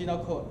the original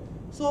code?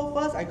 So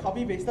first, I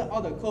copy pasted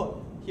all the code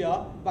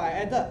here, but I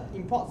added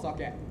import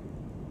socket.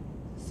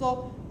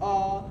 So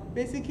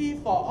basically,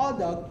 for all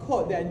the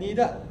code that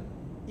needed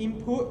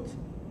input,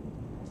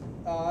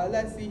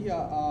 let's see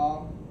here.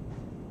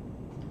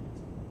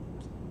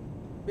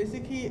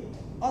 Basically,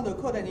 all the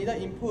code that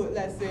needed input,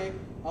 let's say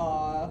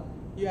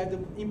you have to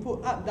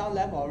input up, down,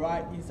 left, or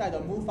right inside the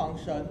move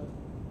function.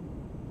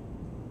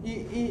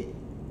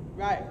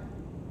 Right.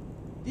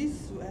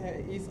 This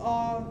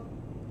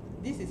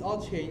is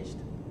all changed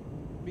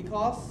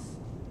because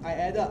I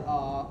added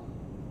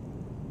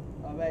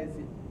where is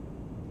it?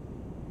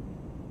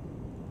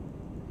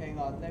 Hang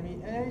on, let me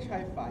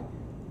try find.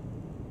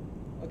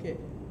 Okay,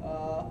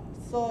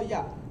 so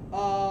yeah,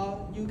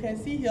 you can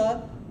see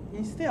here,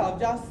 instead of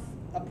just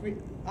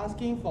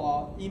asking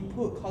for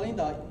input, calling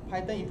the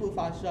Python input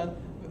function,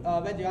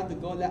 where do you want to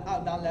go,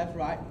 up, down, left,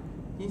 right,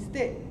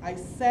 instead I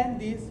send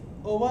this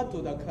over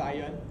to the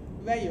client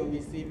where you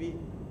receive it,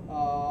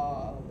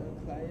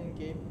 the client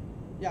game.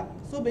 Yeah,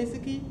 so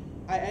basically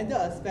I added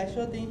a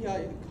special thing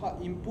here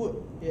called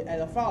input at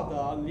the front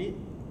of the lid,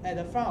 at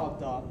the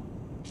front of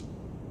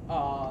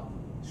the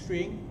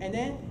string, and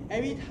then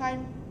every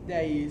time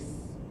there is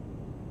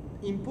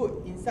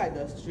input inside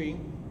the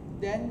string,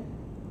 then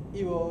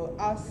it will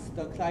ask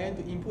the client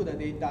to input the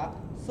data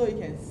so it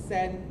can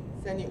send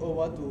it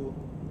over to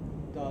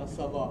the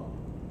server.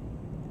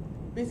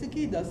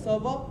 Basically the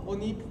server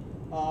only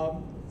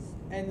for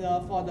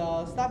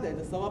the stuff that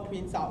the server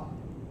prints out,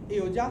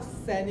 it will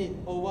just send it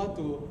over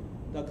to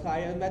the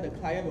client where the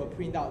client will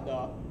print out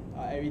the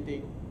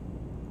everything.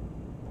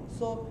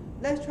 So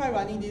let's try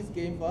running this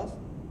game first.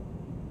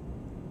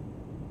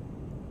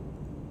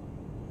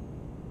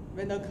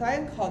 When the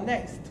client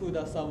connects to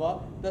the server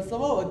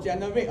will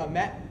generate a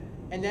map,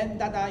 and then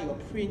data will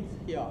print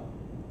here.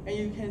 And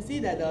you can see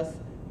that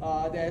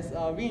there's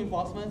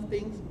reinforcement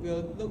things.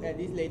 We'll look at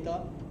this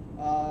later.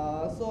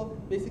 So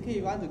basically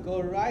you want to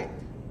go right,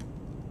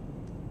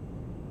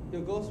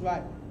 it goes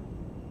right.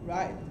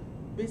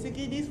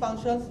 Basically this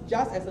functions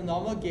just as a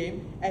normal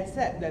game,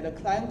 except that the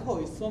client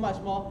code is so much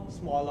more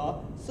smaller,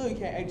 so you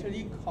can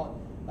actually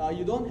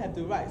you don't have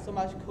to write so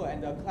much code,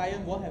 and the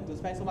client won't have to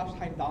spend so much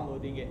time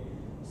downloading it.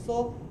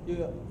 So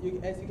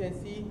as you can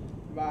see,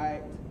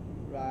 right,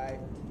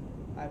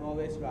 I'm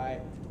always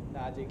right.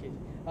 Nah, JK.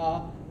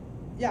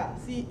 Yeah,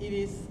 see, it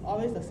is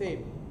always the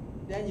same.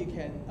 Then you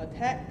can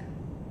attack.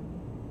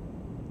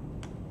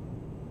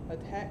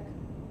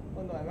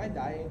 Oh no, am I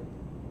dying?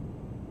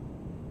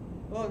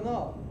 Oh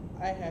no,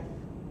 I have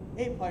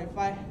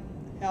 8.5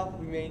 health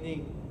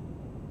remaining.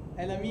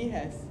 Enemy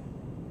has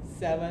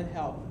 7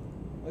 health.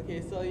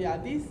 Okay, so yeah,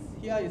 this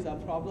here is a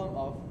problem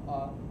of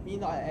me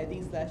not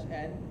adding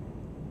 /n.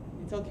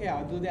 It's okay,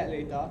 I'll do that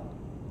later.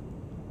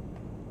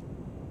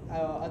 I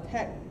will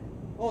attack.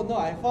 Oh no,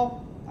 I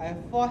have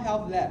 4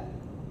 health left.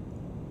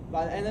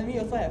 But the enemy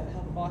also have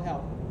 4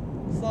 health.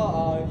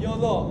 So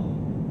YOLO.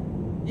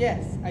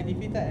 Yes, I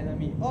defeated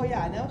enemy. Oh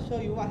yeah, I never show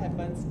you what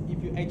happens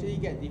if you actually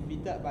get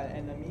defeated by the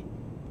enemy.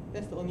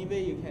 That's the only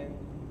way you can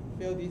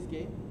fail this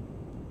game.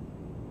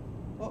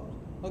 Oh,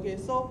 okay,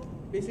 so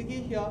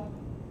basically here,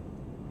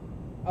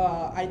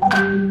 I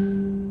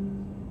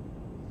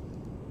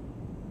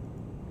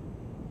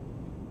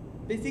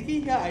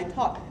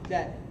thought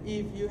that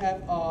if you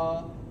have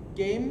a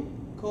game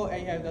code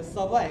and you have the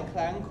server and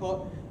client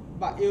code,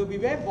 but it will be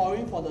very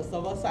boring for the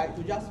server side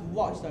to just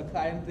watch the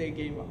client play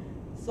game.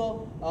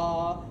 So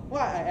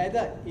what I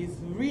added is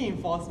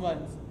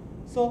reinforcements.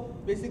 So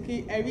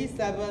basically every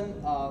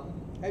 7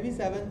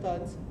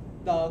 turns,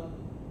 the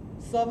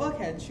server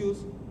can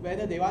choose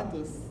whether they want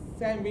to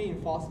send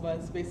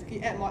reinforcements,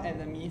 basically add more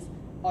enemies,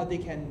 or they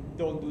can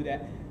don't do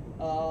that.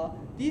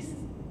 This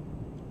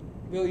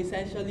will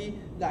essentially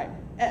like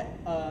add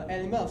an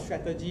element of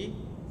strategy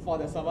for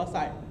the server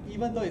side,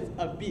 even though it's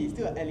a bit, it's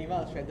still an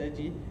element of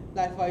strategy.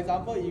 Like for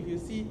example, if you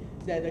see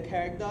that the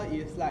character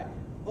is like,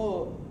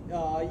 oh,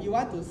 you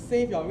want to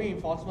save your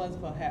reinforcements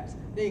perhaps,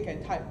 then you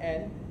can type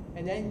N,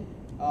 and then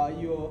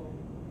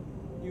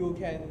you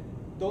can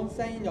don't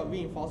send in your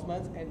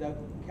reinforcements, and the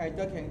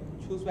character can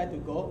choose where to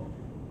go.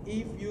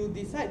 If you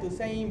decide to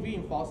send in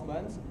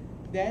reinforcements,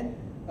 then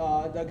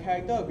the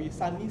character will be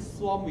suddenly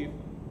swarmed with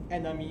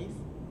enemies,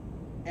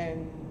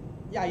 and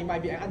yeah, it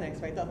might be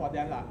unexpected for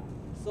them lah.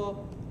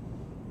 So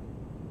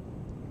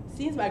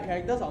since my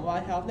character's on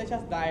 1 health, let's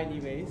just die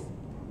anyways.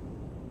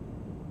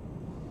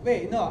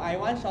 Wait, no, I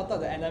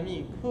one-shotted the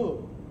enemy.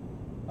 Cool.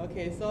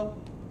 Okay, so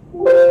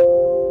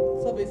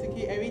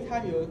basically every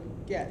time you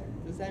get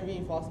to send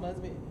reinforcements,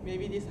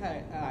 maybe this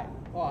time I like,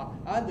 oh,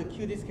 I want to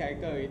kill this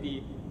character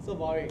already. So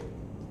boring.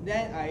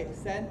 Then I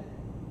send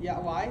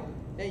Y,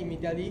 then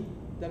immediately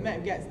the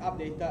map gets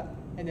updated,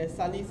 and there's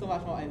suddenly so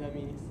much more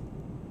enemies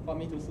for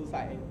me to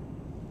suicide in.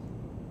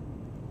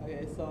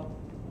 Okay, so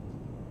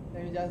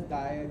let me just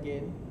die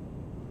again.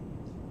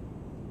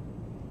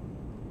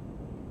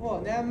 Oh,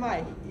 never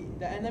mind.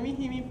 The enemy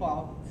hit me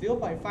for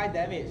 0.5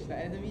 damage. The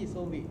enemy is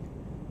so weak.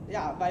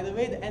 Yeah, by the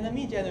way, the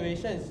enemy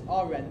generation is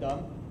all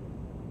random.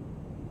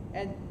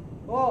 And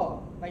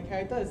oh, my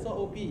character is so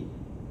OP.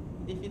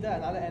 Defeated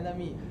another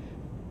enemy.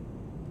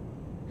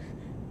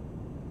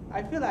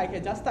 I feel like I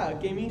can just start a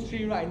gaming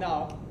stream right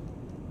now.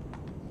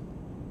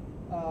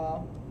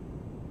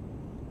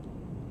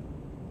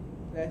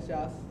 Let's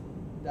just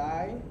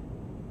die.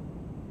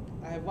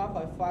 I have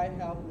 1.5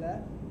 health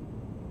left.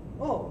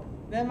 Oh,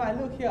 then I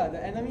look here.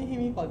 The enemy hit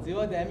me for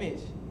 0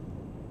 damage.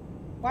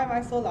 Why am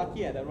I so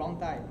lucky at the wrong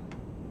time?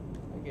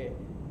 Okay.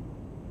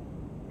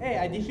 Hey,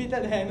 I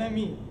defeated the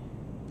enemy.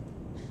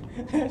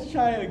 Let's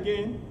try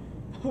again.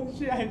 Oh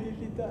shit, I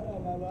defeated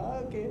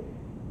another. Okay.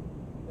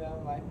 Never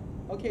mind.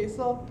 Okay,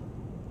 so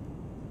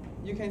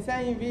you can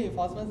send in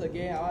reinforcements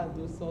again. I want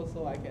to do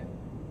so I can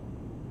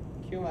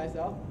kill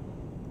myself.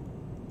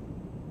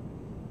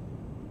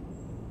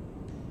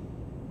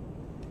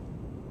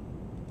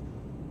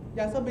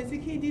 Yeah, so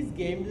basically this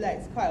game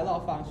lacks quite a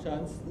lot of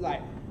functions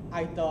like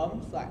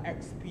items, like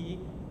XP,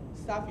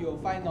 stuff you will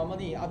find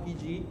normally in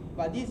RPG,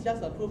 but this is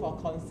just a proof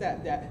of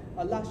concept that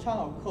a large chunk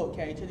of code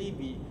can actually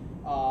be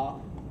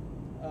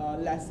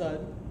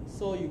lessened,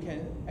 so you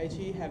can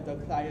actually have the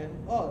client,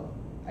 oh,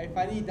 I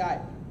finally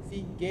died,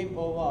 see, game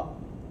over.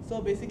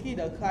 So basically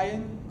the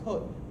client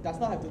code does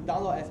not have to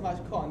download as much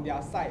code on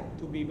their side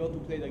to be able to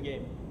play the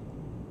game.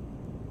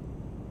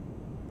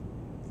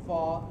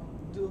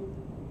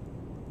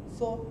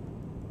 So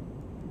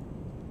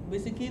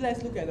basically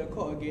let's look at the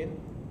code again.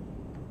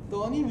 The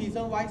only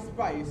reason why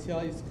sprite is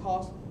here is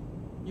because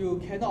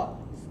you cannot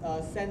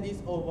send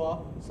this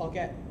over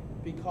socket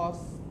because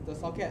the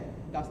socket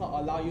does not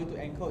allow you to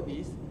encode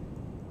this.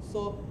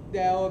 So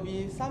there will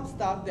be some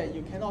stuff that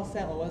you cannot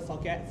send over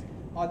sockets,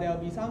 or there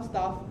will be some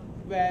stuff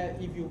where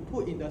if you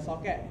put in the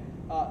socket,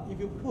 if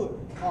you put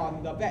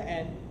on the back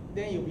end,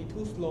 then you'll be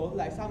too slow.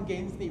 Like some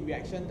games need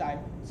reaction time,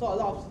 so a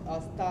lot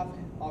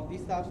of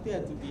this stuff still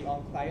has to be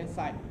on client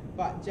side.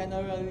 But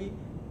generally,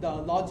 the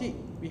logic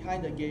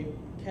behind the game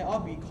can all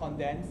be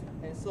condensed,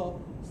 and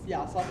so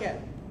yeah, socket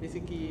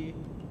basically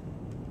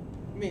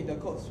made the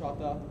code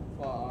shorter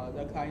for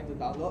the client to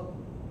download.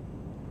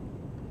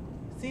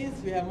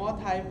 Since we have more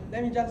time,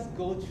 let me just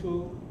go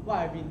through what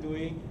I've been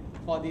doing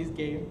for this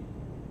game.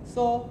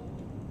 So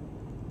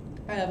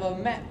I have a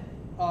map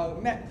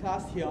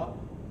class here.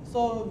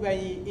 So when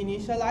I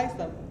initialize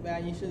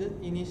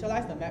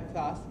the map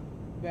class,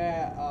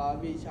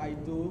 which I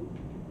do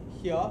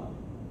here,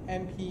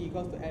 mp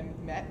equals to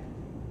mmap.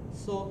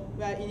 So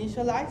when I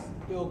initialize,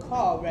 it will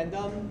call a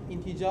random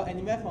integer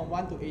anywhere from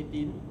 1 to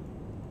 18.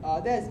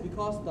 That is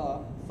because the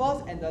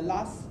first and the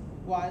last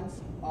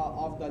ones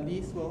of the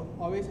list will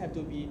always have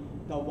to be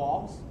the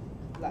walls,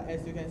 like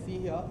as you can see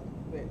here.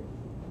 Wait.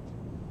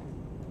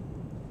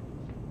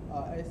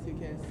 As you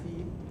can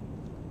see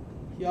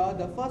here,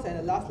 the first and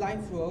the last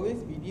lines will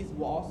always be these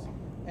walls,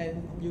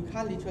 and you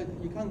can't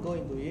go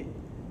into it.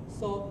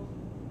 So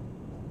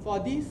for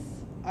this,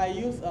 I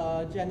use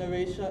a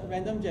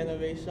random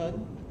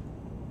generation.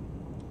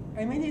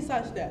 I made it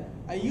such that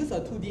I use a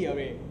 2D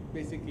array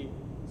basically.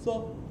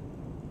 So,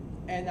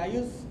 and I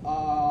use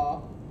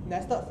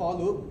nested for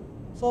loop.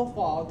 So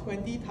for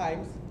 20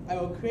 times, I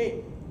will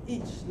create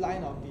each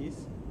line of this,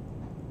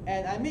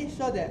 and I make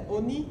sure that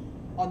only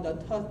on the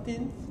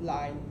 13th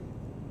line,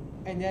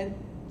 and then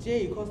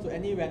j equals to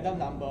any random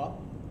number,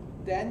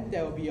 then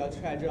there will be a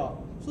treasure.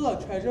 So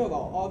the treasure will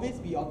always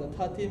be on the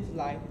 13th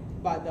line,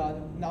 but the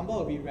number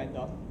will be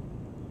random.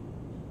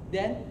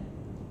 Then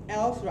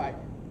else, right,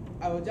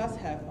 I will just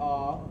have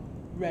a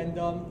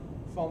random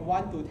from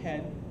 1 to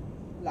 10.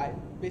 Like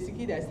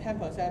basically there's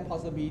 10%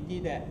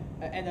 possibility that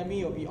an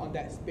enemy will be on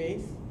that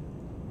space.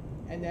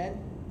 And then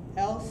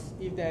else,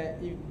 if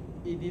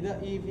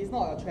it's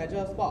not a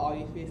treasure spot, or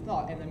if it's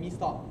not an enemy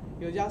spot,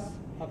 you'll just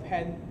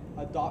append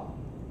a dot.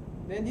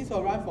 Then this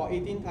will run for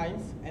 18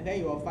 times, and then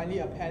you will finally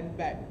append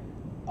back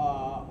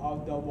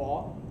of the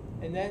wall.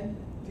 And then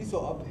this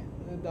will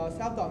the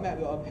self.map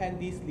will append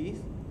this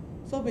list.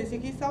 So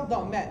basically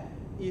self.map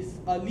is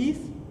a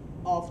list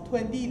of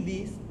 20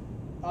 lists,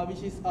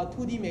 which is a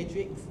 2D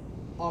matrix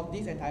of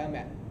this entire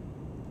map.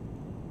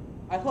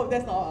 I hope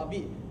that's not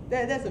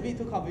that's a bit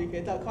too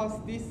complicated, because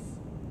this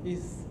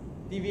is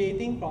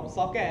deviating from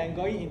socket and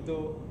going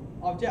into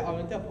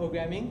object-oriented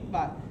programming.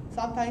 But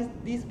sometimes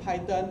these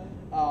Python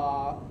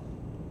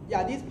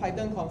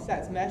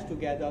concepts mesh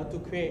together to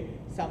create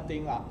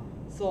something lah.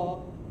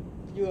 So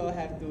you will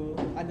have to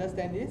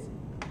understand this.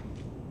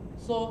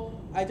 So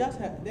I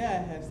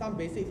have some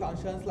basic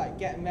functions like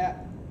get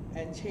map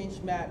and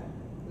change map.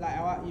 Like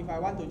if I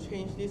want to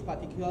change this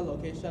particular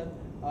location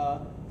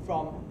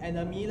from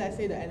enemy, let's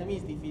say the enemy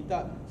is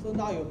defeated, so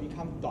now it will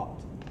become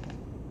dot.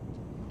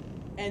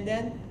 And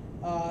then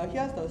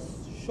here's the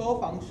show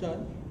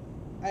function.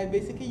 I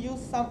basically use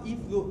some if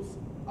loops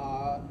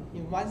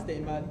in one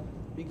statement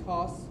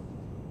because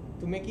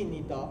to make it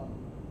neater.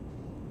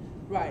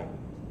 Right.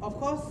 Of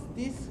course,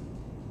 this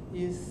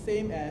is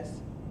same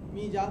as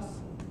me just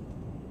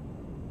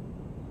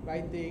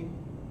writing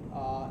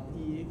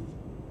if.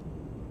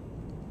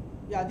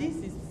 Yeah, this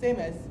is same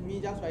as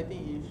me just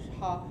writing if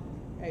char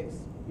x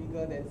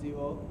bigger than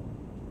 0.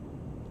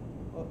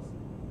 Oops.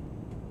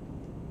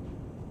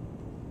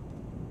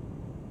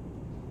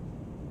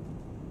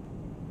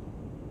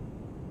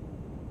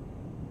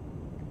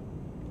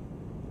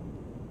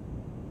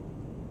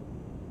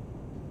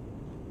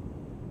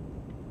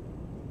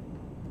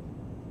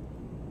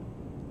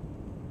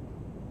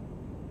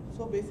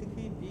 So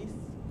basically this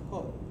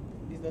code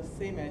is the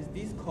same as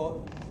this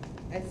code,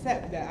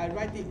 except that I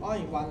write it all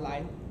in one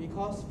line,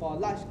 because for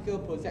large scale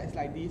projects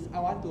like this, I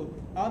want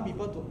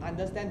people to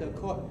understand the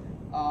code,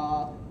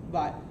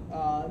 but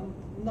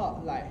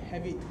not like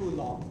have it too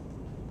long.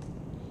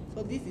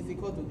 So this is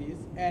equal to this,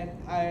 and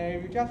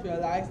I just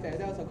realized that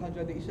there was a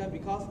contradiction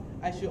because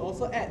I should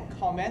also add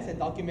comments and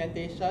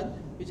documentation,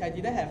 which I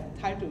didn't have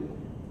time to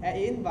add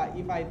in. But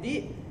if I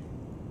did,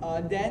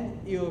 then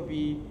it will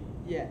be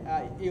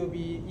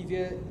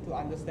easier to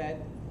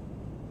understand.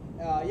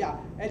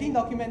 Adding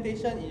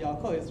documentation in your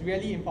code is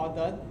really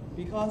important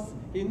because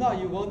if not,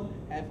 you won't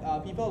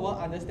have people won't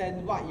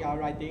understand what you are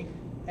writing,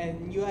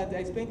 and you have to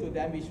explain to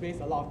them, which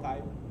wastes a lot of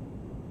time.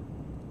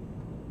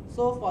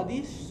 So for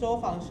this show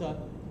function,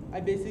 I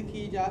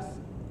basically just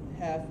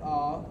have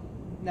a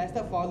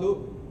nested for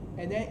loop,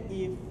 and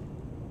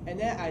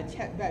then I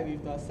check back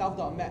with the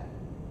self.map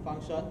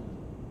function,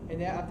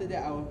 and then after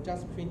that I will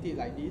just print it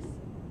like this.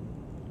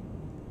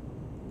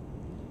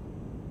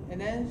 And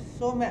then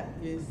show map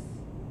is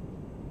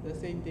the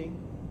same thing,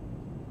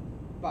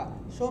 but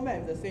it's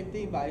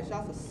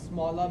just a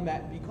smaller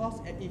map,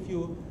 because if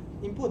you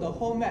input the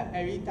whole map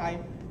every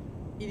time,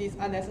 it is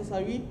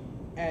unnecessary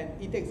and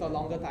it takes a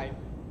longer time.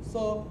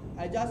 So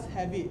I just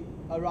have it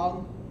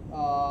around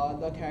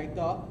the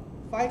character,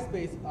 5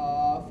 spaces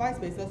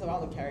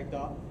around the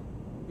character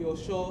will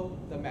show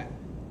the map.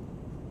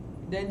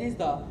 Then this is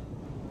the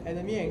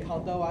enemy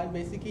encounter one.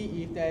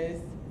 Basically, if there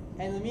is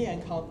enemy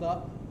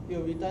encounter, it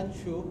will return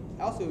true,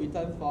 else it will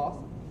return false.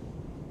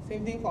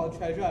 Same thing for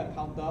treasure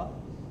encounter.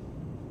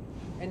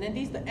 And then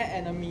this is the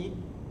add enemy.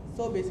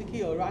 So basically,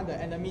 you'll run the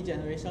enemy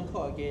generation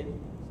code again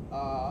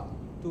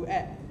to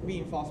add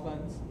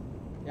reinforcements.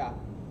 Yeah.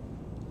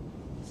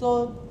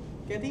 So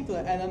getting to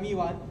the enemy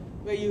one,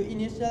 where you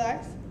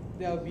initialize,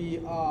 there will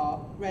be a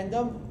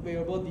random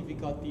variable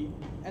difficulty,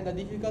 and the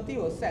difficulty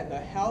will set the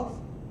health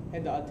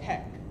and the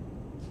attack,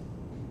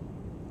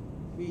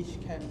 which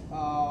can.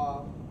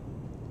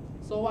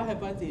 So what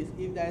happens is,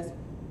 if there's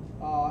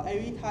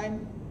every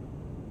time,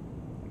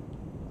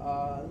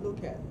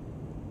 look at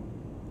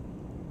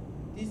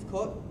this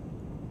code,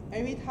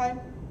 every time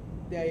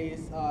there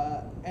is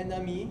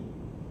enemy,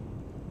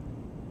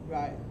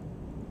 right?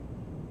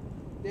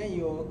 Then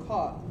you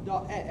call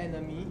 .add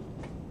enemy.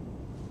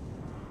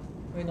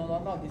 Wait, no,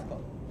 not this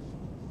code.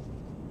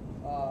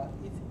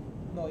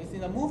 It's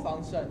in the move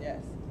function,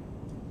 yes.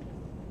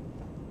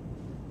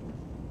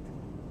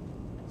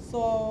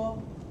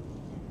 So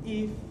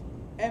if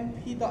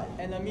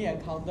mp.enemy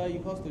encounter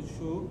equals to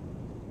true,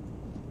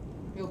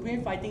 you'll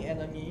print fighting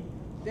enemy.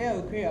 Then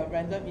you'll create a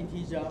random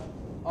integer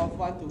of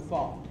 1 to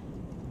 4.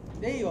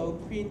 Then you'll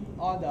print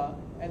all the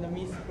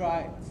enemy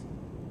sprites.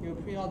 You'll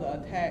print all the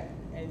attack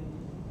and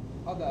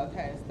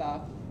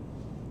stuff.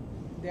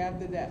 Then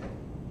after that,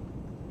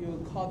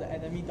 you call the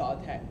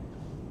enemy.attack.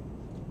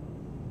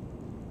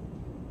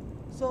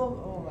 So,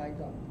 oh my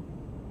god.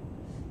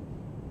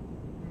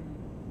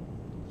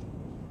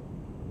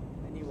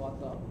 I need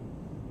water.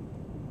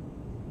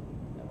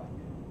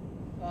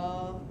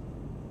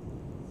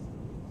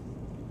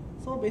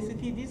 So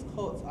basically, these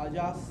codes are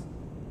just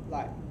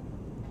like,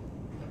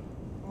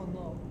 oh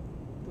no,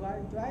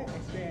 do I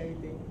explain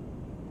everything?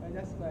 I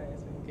just go and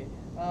explain. Okay.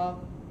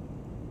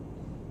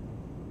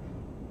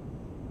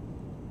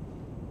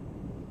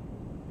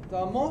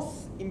 The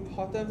most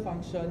important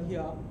function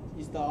here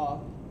is the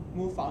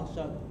move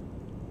function,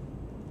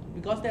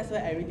 because that's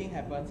where everything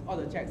happens, all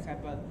the checks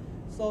happen.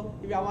 So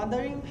if you are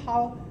wondering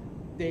how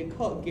they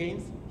code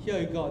games, here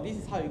you go. This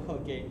is how you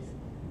code games.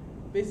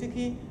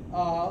 Basically,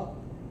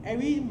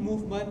 every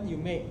movement you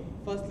make,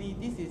 firstly,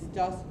 this is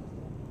just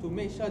to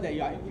make sure that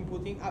you are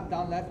inputting up,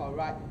 down, left, or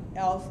right.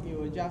 Else, you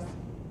will just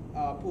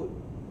put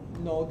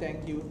no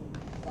thank you.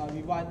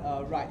 We want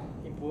a right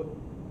input.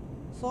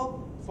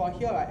 So for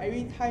here, right,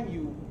 every time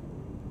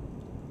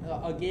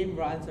a game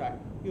runs, right,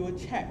 you will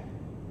check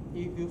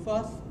if you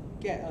first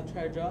get a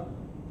treasure.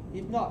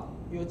 If not,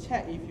 you'll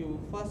check if you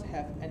first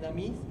have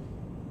enemies.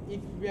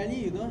 If really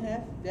you don't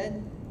have,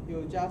 then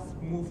you'll just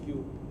move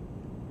you.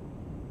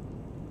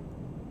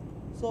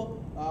 So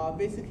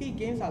basically,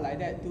 games are like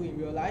that too in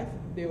real life.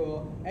 They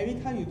will, every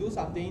time you do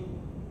something,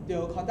 they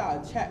will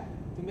conduct a check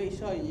to make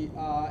sure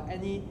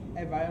any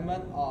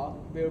environment or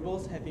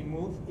variables have been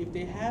moved. If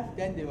they have,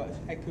 then they will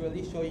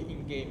accurately show it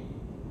in game.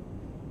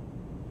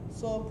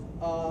 So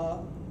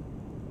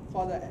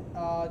for the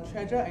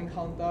treasure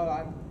encounter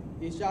one,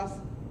 it's just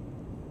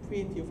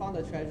print you found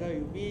the treasure,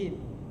 you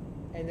win,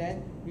 and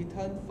then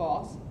return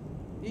false.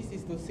 This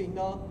is to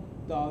signal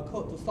the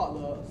code to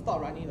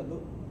stop running the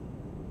loop.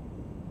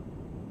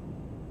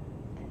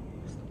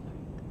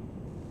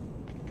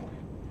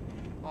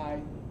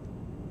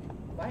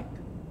 Mike?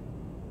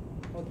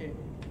 Okay.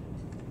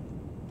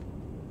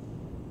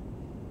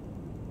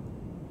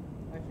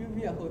 I feel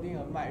weird holding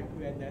a mic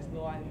when there's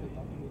no one to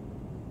talk to.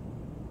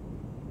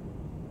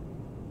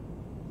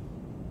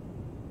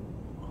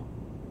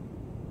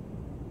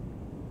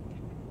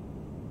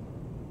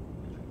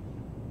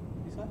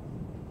 This one?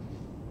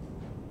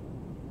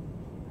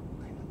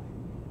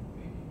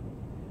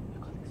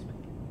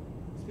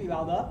 Speak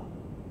louder.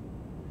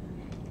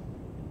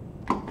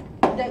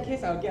 In that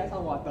case, I'll get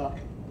some water.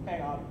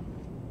 Hang on.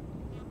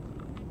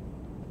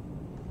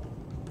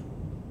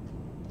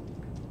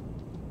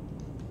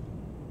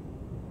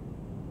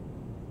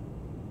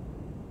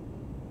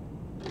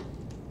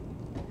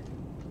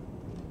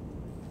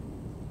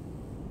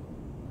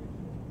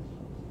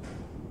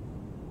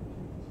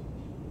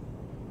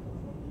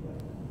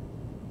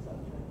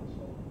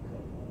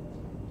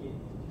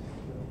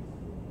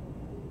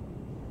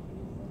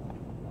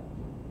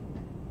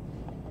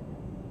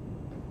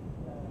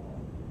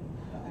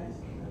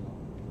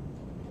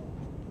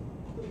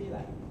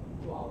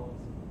 2 hours.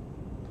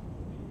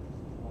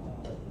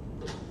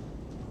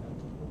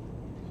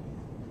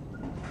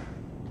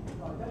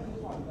 That is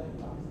what I like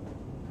last.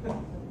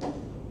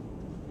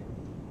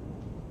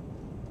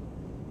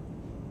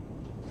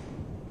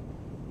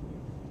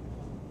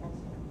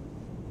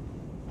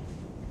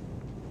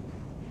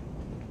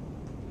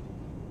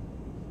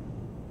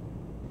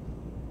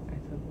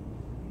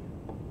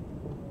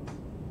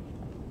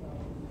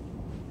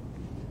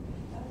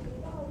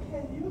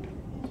 Can you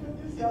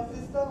introduce your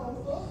system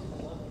also?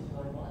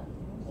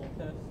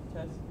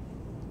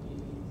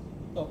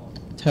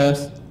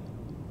 Test.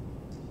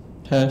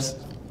 Test.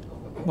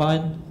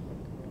 One.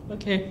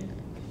 Okay. Okay,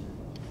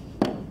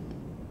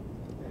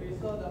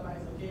 so the mic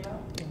is okay now?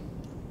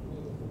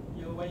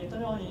 When you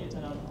turn it on, you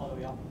turn it all the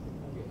way up.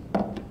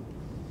 Okay.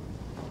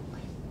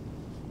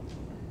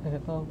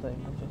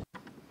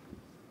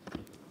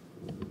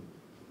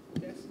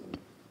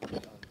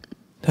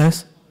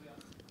 Test.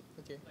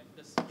 Okay.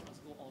 The switch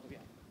must go all the way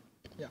up.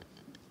 Yeah.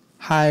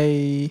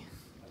 Hi.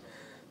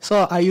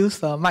 So I use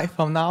the mic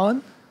from now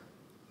on?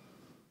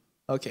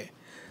 Okay.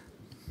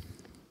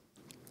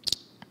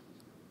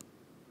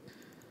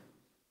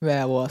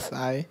 Where was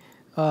I?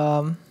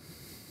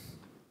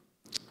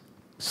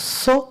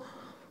 So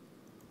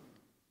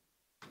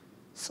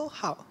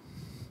how?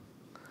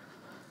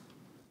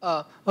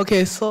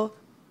 Okay, so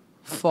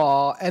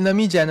for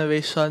enemy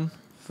generation,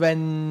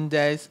 when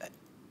there's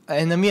an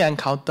enemy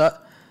encountered,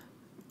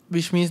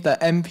 which means the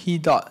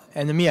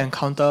mp.enemy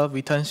encounter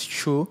returns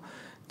true,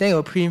 then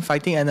you'll print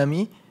fighting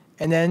enemy,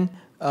 and then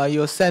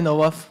you'll send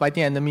over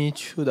fighting enemy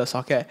through the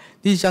socket.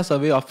 This is just a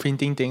way of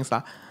printing things.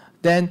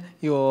 Then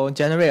you'll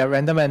generate a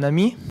random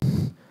enemy.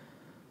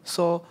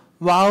 So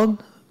while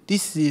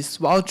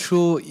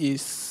true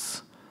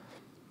is,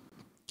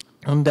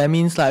 that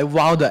means like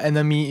while the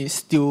enemy is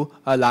still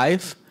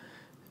alive,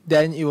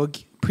 then it will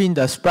print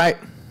the sprite,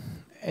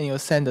 and you'll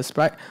send the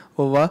sprite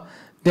over.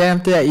 Then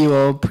after that, it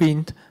will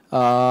print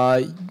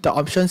the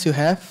options you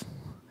have,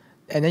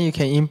 and then you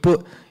can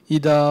input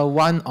either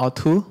 1 or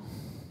 2.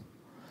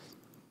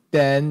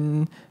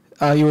 Then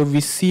you will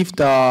receive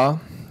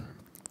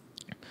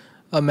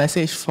a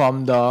message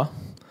from the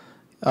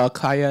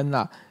client,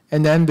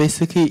 and then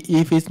basically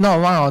if it's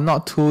not 1 or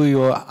not 2, it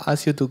will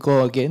ask you to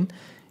go again.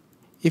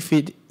 If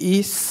it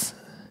is,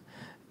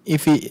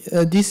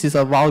 this is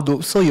a while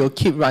loop, so you'll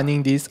keep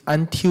running this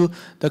until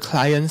the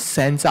client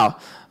sends out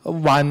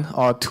 1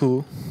 or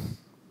 2.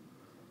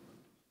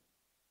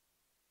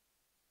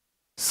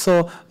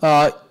 So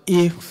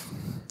if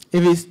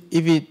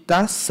it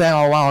does send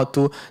out 1 or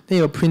 2, then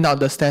you'll print out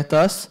the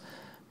status,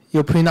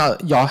 you'll print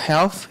out your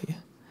health,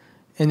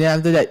 and then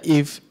after that,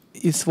 if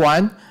it's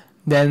 1,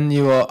 then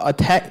you will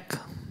attack.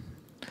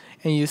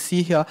 And you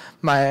see here,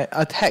 my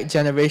attack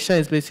generation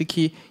is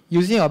basically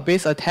using a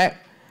base attack.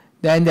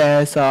 Then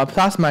there's a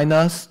plus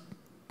minus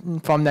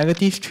from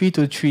 -3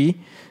 to 3.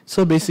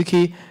 So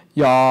basically,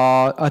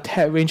 your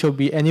attack range will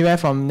be anywhere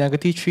from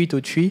 -3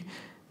 to 3.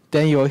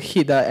 Then you'll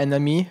hit the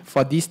enemy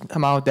for this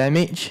amount of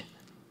damage.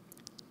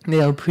 Then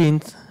you'll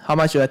print how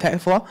much you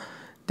attack for.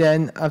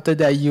 Then after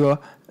that, your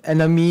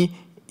enemy,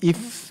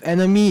 if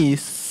enemy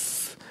is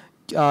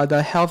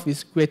the health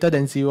is greater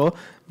than 0,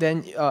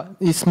 then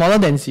it's smaller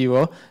than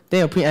 0, then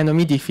you print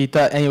enemy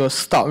defeated, and you will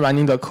stop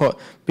running the code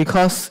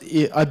because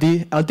a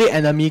dead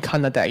enemy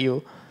can't attack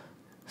you.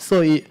 So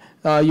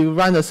you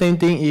run the same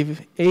thing if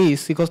A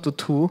is equals to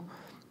 2.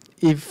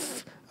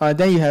 If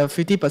then you have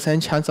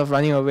 50% chance of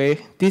running away.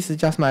 This is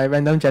just my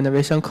random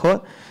generation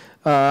code.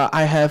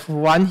 I have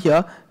 1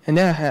 here, and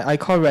then I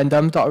call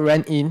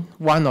random.ran in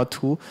 1 or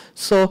 2.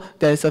 So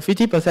there's a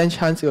 50%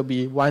 chance it will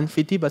be 1,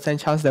 50%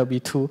 chance there will be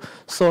 2.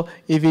 So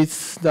if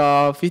it's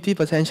the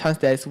 50% chance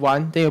there's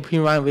 1, then you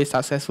print run away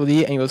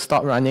successfully and you'll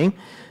stop running.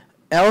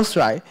 Else,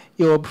 right,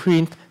 it will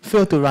print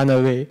fail to run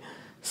away.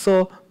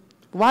 So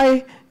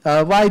why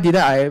didn't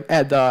I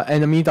add the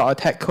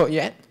enemy.attack code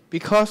yet?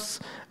 Because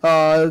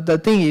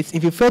the thing is,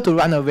 if you fail to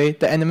run away,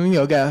 the enemy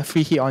will get a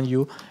free hit on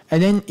you.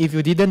 And then if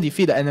you didn't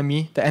defeat the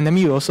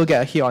enemy will also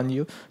get a hit on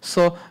you.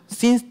 So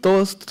since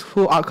those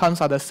 2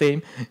 outcomes are the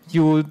same,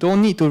 you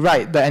don't need to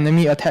write the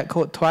enemy attack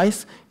code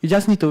twice. You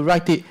just need to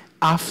write it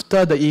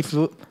after the if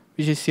loop,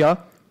 which is here.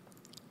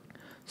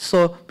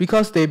 So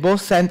because they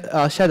both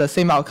share the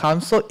same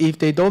outcome, so if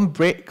they don't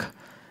break,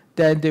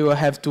 then they will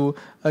have to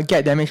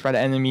get damaged by the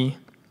enemy.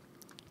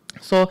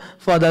 So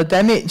for the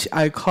damage,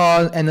 I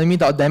call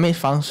enemy.damage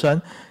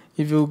function.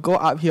 If you go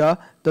up here,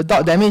 the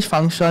 .damage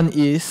function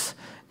is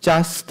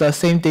just the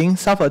same thing,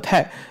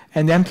 self-attack,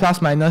 and then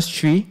plus minus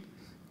 3.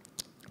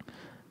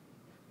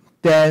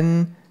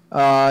 Then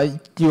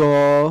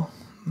you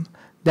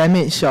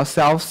damage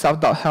yourself,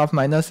 self.health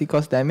minus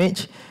equals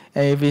damage.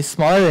 And if it's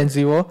smaller than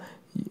 0,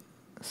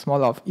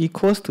 smaller of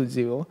equals to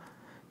 0,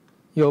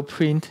 you'll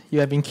print you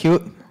have been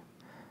killed.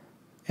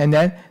 And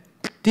then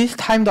this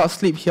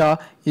time.sleep here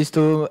is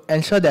to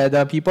ensure that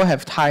the people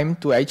have time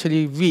to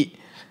actually read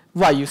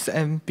what you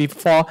send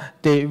before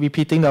they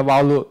repeating the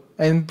while loop.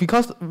 And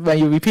because when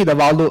you repeat the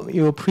while loop,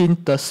 you will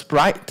print the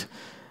sprite,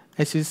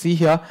 as you see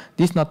here,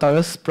 this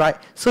notorious sprite.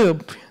 So you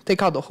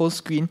take out the whole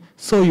screen,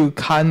 so you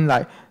can't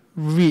like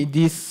read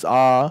this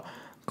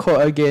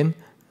code again.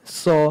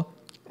 So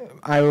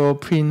I will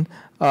print,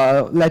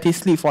 let it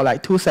sleep for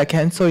like 2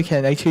 seconds, so you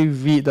can actually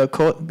read the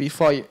code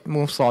before it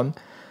moves on.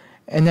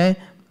 And then,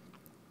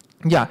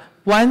 yeah,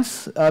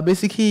 once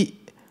it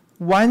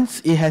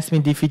has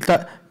been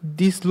defeated,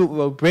 this loop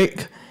will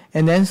break,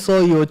 and then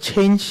so you will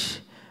change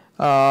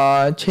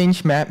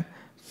map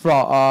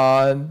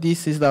from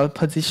this is the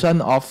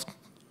position of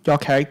your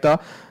character.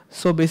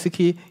 So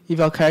basically, if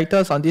your character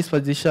is on this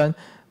position,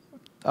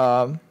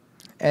 and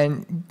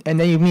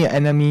then you meet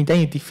an enemy,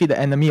 then you defeat the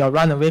enemy or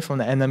run away from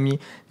the enemy,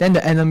 then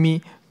the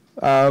enemy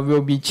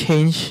will be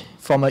changed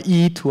from an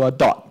E to a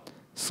dot,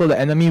 so the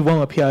enemy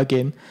won't appear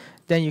again.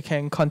 Then you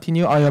can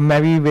continue on your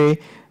merry way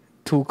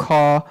to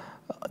call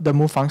the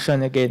move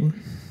function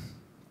again.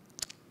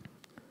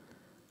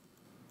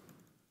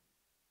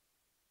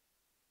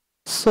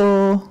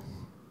 So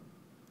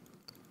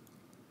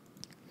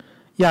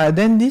yeah,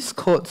 then these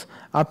codes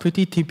are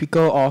pretty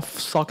typical of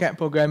socket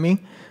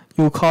programming.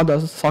 You call the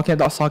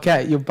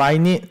socket.socket, you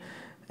bind it,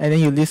 and then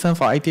you listen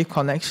for active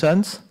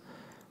connections.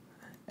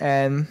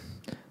 And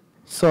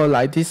so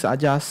like these are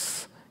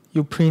just,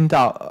 you print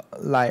out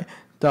like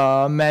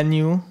the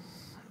menu,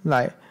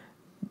 like,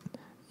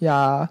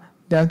 yeah,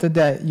 then after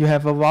that you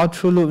have a while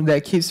true loop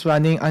that keeps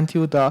running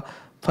until the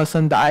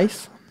person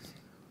dies.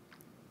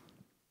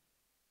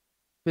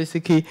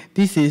 Basically,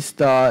 this is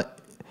the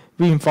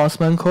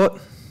reinforcement code.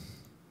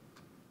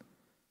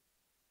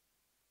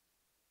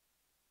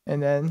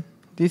 And then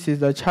this is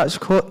the charge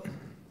code.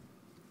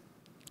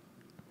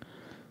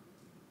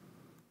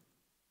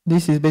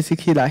 This is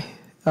basically like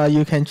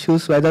you can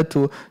choose whether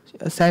to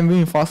send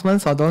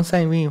reinforcements or don't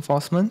send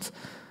reinforcements.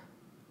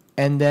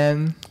 And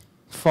then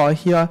for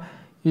here,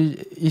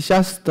 it's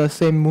just the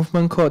same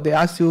movement code. They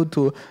ask you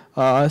to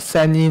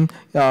send in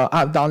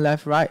up, down,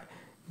 left, right.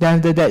 Then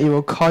after that, it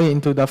will call it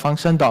into the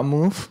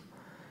function.move.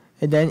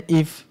 And then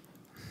if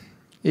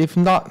this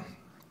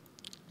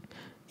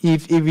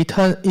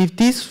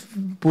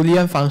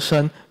Boolean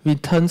function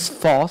returns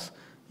false,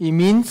 it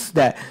means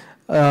that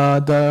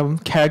the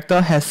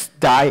character has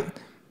died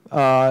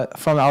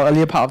from our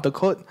earlier part of the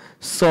code.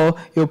 So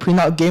it will print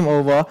out game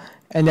over,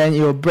 and then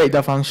it will break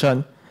the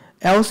function.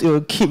 Else it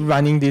will keep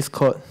running this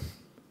code.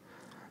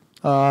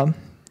 For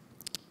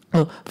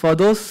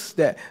those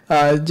that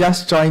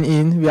just joined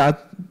in, we are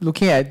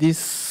looking at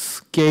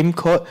this game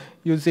code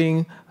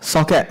using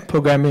socket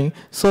programming.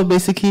 So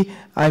basically,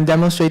 I'm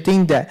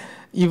demonstrating that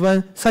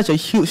even such a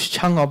huge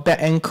chunk of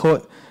back-end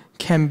code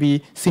can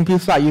be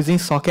simplified using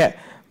socket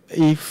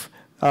if,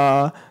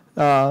 wait,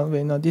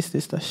 no, this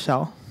is the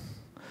shell.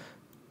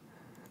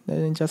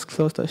 Then just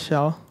close the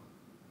shell.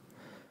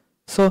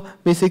 So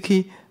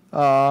basically,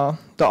 the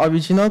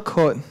original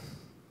code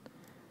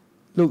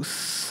looks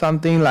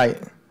something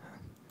like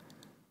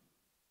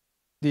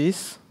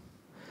this.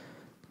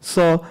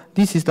 So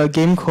this is the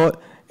game code,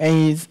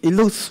 and it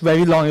looks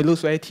very long, it looks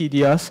very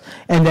tedious.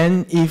 And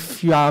then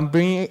if you are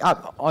bringing it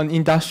up on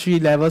industry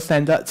level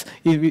standards,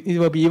 it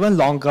will be even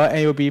longer, and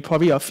it will be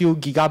probably a few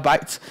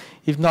gigabytes,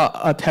 if not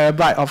a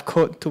terabyte of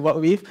code to work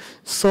with.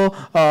 So,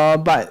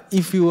 but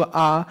if you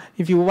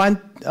want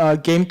a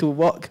game to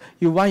work,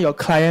 you want your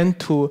client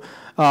to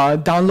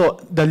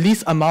download the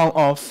least amount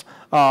of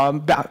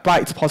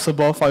bytes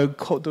possible for your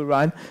code to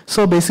run.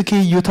 So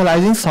basically,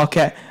 utilizing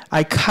socket,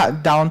 I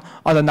cut down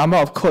on the number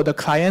of code the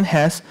client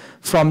has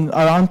from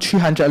around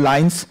 300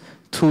 lines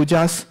to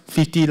just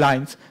 50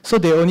 lines. So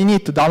they only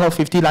need to download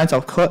 50 lines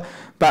of code,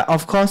 but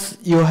of course,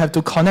 you have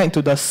to connect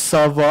to the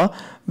server,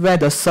 where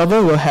the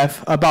server will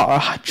have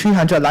about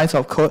 300 lines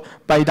of code,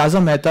 but it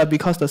doesn't matter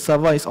because the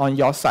server is on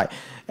your side.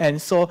 And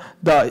so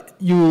by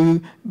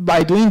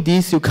doing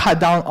this, you cut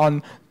down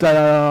on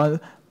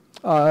the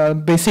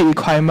basic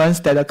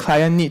requirements that the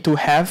client need to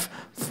have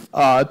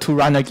to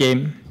run a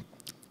game.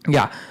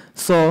 Yeah,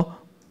 so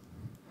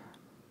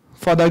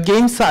for the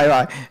game side,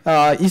 right,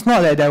 it's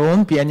not that there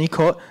won't be any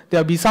code.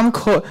 There'll be some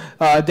code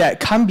that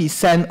can't be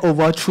sent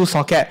over through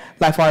socket.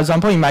 Like for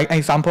example, in my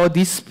example,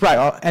 this sprite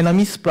or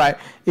enemy sprite,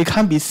 it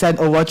can't be sent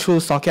over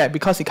through socket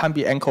because it can't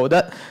be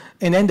encoded.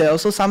 And then there's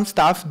also some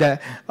stuff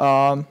that,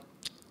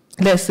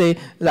 let's say,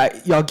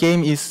 like your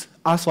game is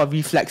asked for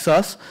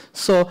reflexes.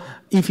 So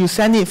if you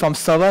send it from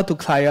server to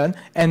client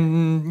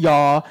and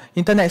your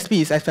internet speed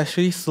is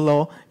especially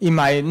slow, it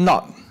might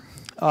not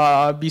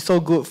be so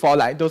good for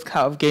like those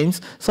kind of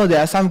games. So there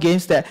are some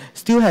games that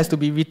still has to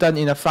be written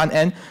in the front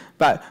end,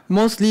 but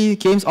mostly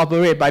games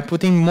operate by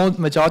putting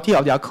majority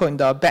of their code in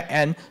the back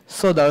end,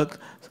 so the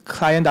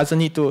client doesn't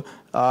need to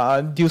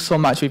do so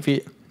much with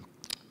it.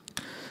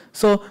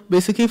 So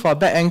basically for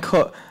back end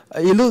code,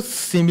 it looks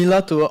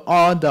similar to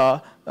all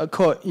the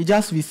code. You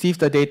just receive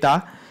the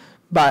data,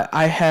 but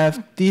I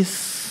have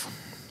this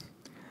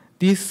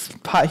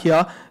part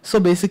here.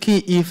 So basically,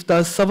 if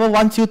the server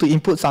wants you to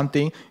input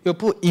something, you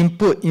put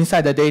input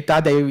inside the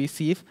data that you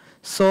receive.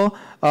 So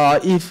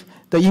if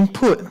the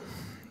input,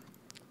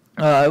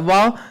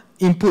 while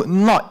input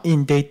not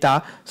in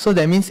data. So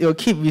that means it will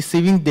keep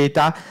receiving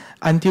data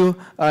until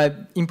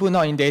input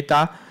not in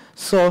data.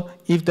 So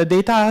if the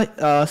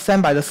data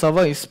sent by the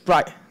server is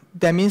sprite,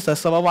 that means the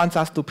server wants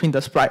us to print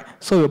the sprite.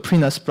 So we'll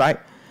print a sprite.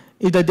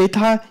 If the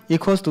data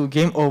equals to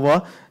game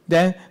over,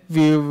 then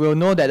we will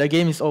know that the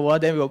game is over,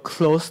 then we'll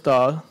close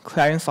the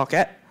client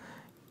socket.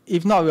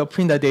 If not, we'll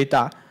print the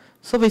data.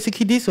 So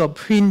basically, this will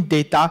print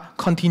data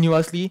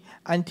continuously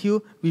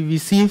until we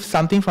receive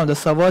something from the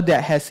server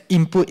that has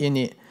input in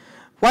it.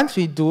 Once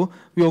we do,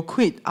 we'll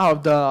quit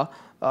out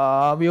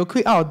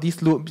of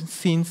this loop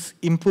since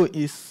input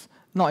is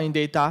not in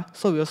data.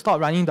 So we'll stop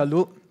running the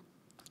loop.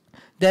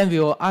 Then we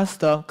will ask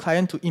the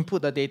client to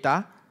input the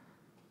data.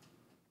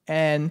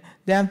 And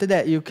then after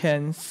that, you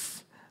can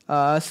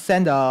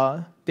send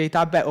the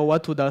data back over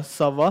to the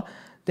server.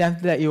 Then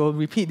after that, it will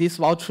repeat this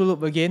while true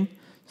loop again.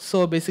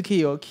 So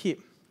basically, it will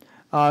keep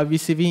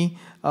receiving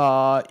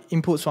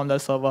inputs from the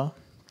server.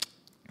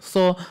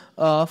 So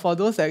for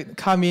those that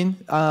come in,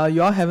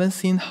 you all haven't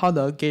seen how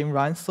the game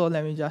runs, so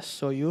let me just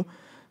show you.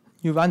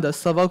 You run the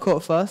server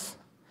code first,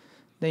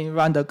 then you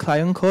run the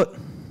client code.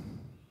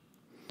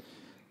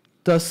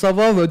 The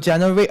server will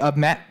generate a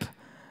map,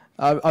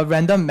 a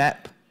random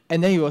map,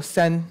 and then you will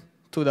send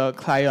to the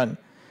client.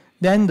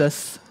 Then the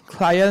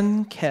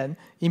client can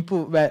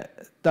input,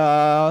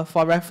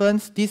 for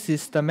reference, this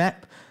is the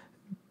map.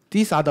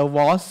 These are the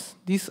walls.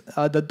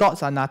 The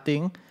dots are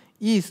nothing.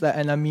 E is the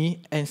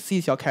enemy, and C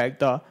is your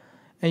character.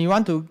 And you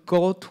want to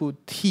go to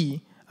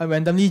T, a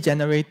randomly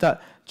generated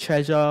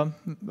treasure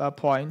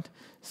point.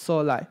 So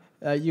like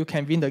you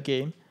can win the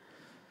game.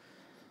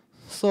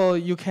 So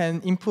you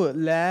can input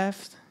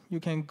left. You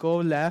can go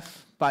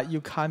left, but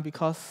you can't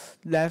because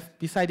left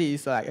beside it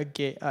is like a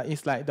gate.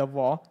 It's like the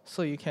wall.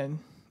 So you can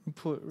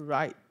input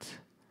right,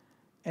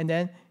 and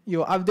then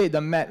you update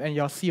the map, and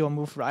your C will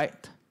move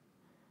right.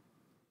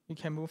 You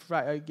can move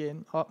right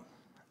again up,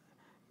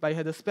 but you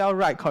have to spell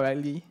right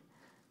correctly.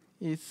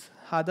 It's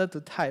harder to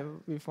type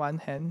with one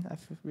hand,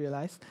 I've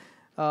realized.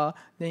 Then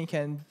you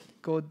can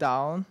go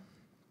down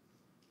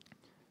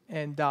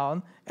and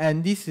down,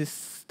 and this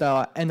is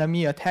the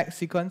enemy attack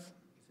sequence.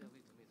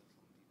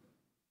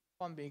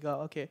 Font bigger,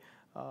 okay.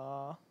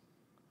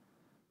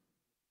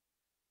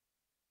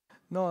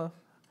 No,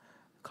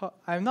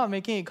 I'm not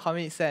making it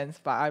comic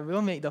sense, but I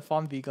will make the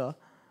font bigger.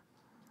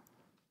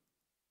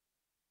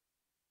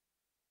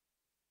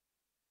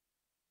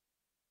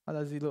 How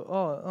does it look?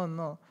 Oh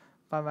no.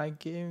 But my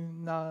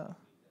game now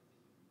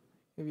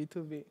will be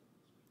too big.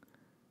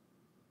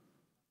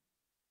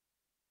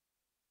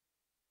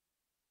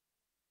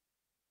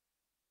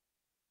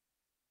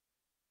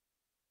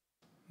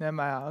 Never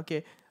mind.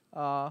 Okay.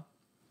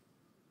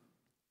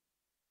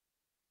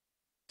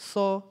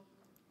 So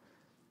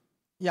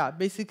yeah,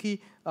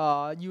 basically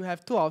you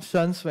have two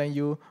options when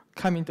you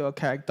come into a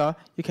character.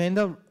 You can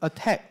either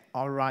attack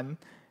or run.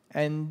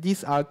 And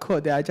these are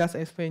code that I just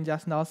explained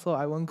just now, so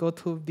I won't go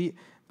too deep.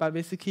 But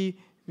basically,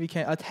 we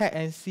can attack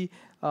and see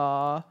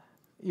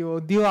it will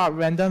deal out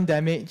random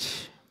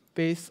damage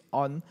based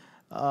on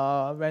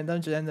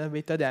random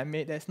generator that I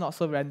made. That's not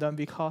so random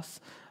because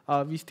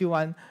we still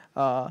want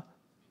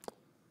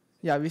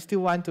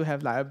to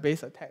have like a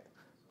base attack.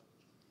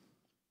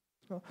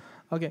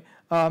 Okay.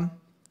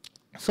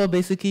 So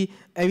basically,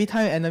 every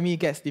time an enemy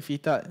gets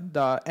defeated,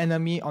 the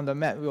enemy on the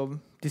map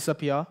will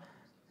disappear.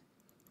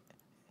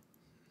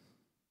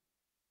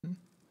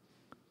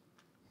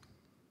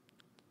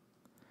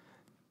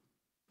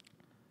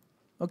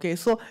 Okay,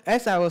 so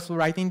as I was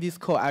writing this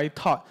code, I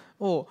thought,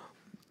 oh,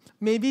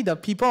 maybe the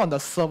people on the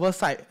server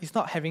side is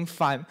not having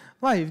fun.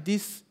 What if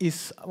this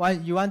is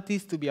you want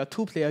this to be a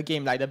two-player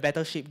game like the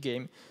Battleship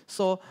game?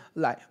 So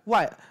like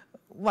what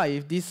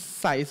if this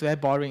side is very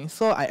boring?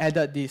 So I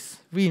added this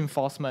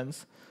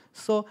reinforcements.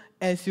 So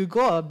as you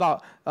go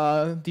about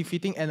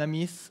defeating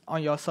enemies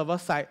on your server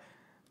side,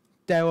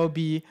 there will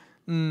be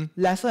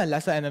lesser and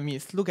lesser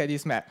enemies. Look at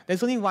this map.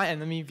 There's only one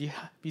enemy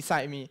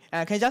beside me,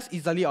 and I can just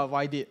easily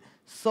avoid it.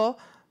 So,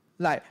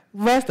 like,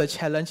 where's the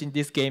challenge in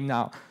this game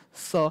now?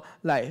 So,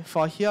 like,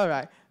 for here,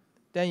 right,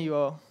 then you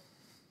will...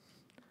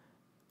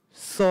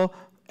 So,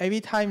 every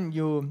time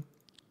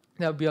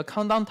there'll be a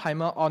countdown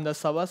timer on the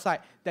server side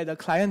that the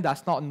client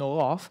does not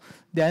know of.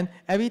 Then,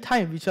 every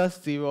time it reaches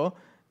 0,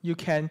 you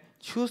can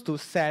choose to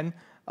send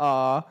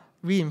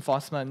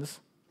reinforcements.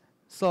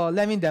 So,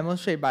 let me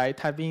demonstrate by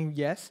typing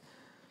yes.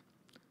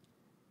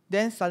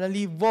 Then,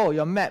 suddenly, whoa,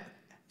 your map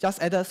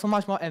just added so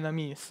much more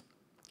enemies.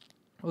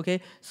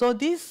 Okay, so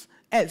this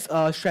adds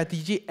a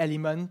strategic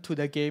element to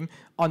the game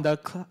on the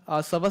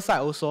server side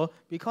also,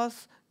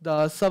 because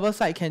the server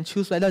side can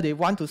choose whether they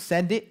want to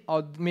send it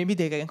or maybe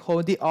they can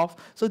hold it off,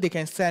 so they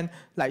can send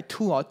like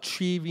 2 or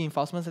 3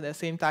 reinforcements at the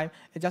same time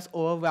and just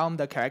overwhelm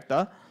the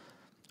character.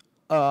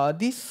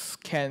 This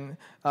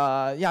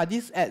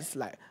adds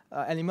like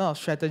element of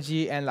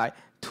strategy and like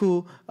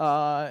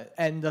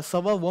and the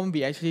server won't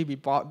actually be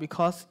bored,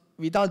 because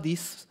without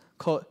this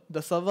code,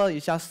 the server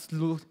is just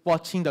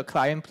watching the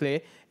client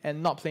play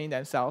and not playing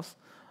themselves.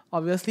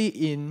 Obviously,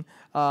 in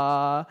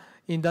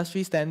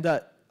industry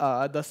standard,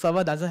 the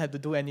server doesn't have to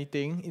do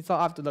anything. It's all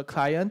up to the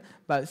client.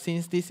 But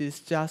since this is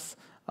just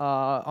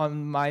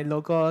on my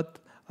local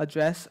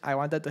address, I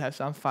wanted to have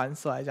some fun,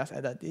 so I just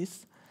added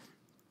this.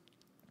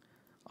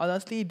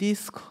 Honestly,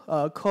 this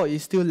code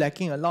is still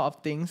lacking a lot of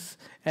things,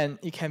 and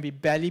it can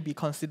barely be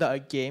considered a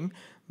game.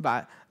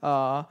 But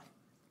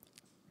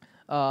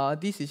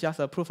this is just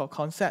a proof of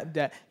concept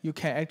that you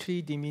can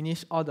actually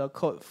diminish all the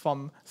code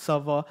from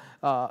server.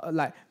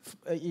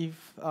 If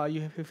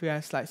you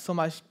have like so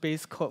much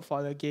base code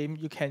for the game,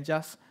 you can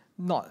just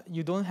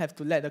you don't have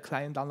to let the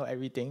client download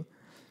everything.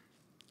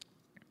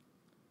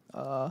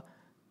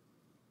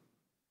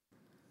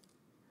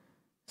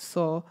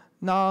 So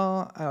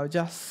now I'll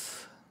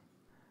just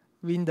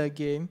win the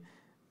game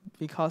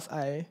because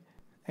I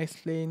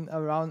explain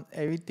around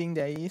everything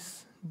there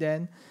is.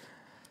 Then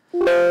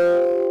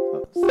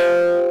oops.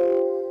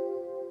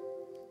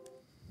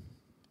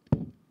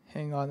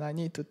 Hang on, I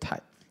need to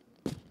type.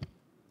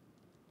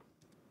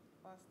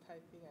 Fast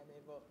typing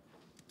enabled.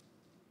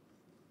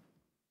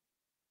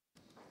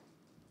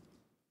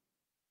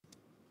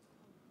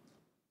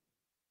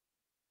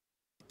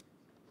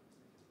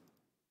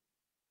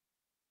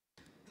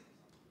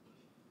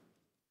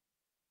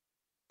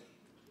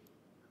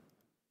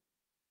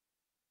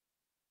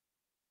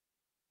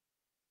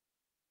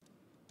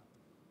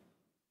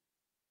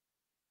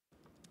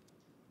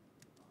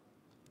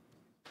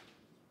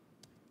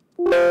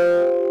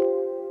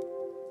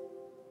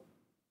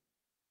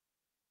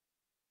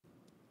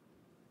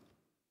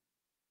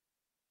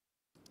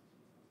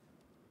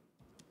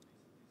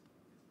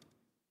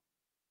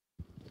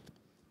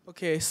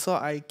 Okay, so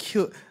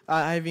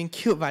I've been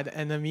killed by the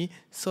enemy.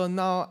 So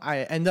now I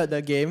ended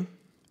the game,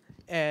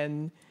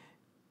 and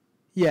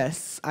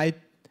yes, I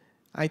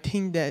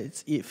think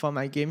that's it for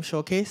my game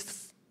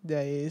showcase.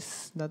 There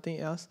is nothing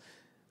else.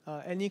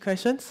 Any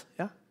questions?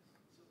 Yeah.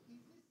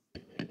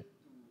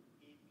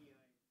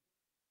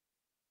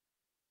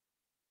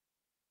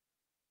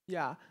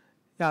 Yeah,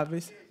 yeah,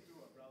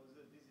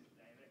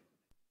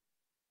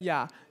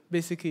 yeah,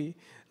 basically.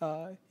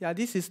 Yeah,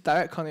 this is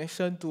direct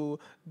connection to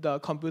the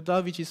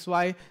computer, which is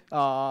why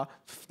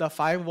the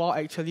firewall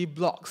actually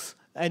blocks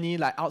any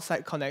like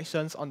outside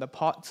connections on the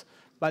port.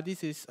 But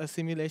this is a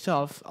simulation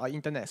of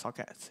internet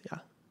sockets. Yeah.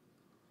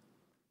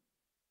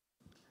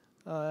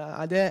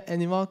 Are there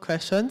any more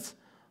questions?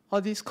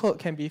 All this code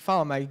can be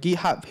found on my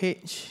GitHub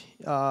page.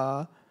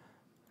 Let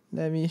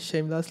me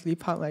shamelessly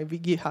plug my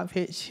GitHub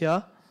page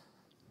here.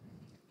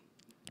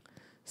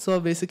 So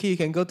basically, you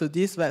can go to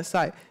this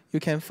website. You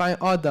can find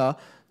all the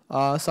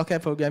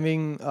socket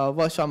programming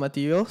workshop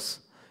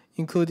materials,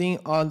 including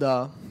all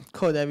the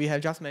code that we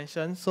have just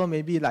mentioned. So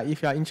maybe like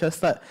if you are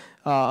interested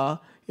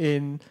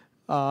in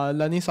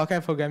learning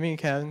socket programming, you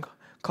can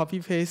copy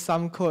paste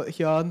some code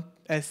here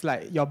as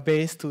like your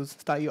base to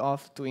start you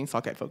off doing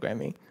socket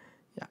programming.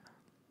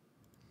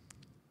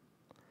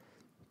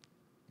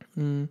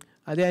 Yeah.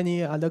 Are there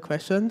any other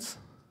questions?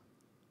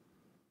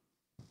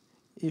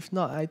 If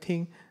not, I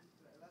think.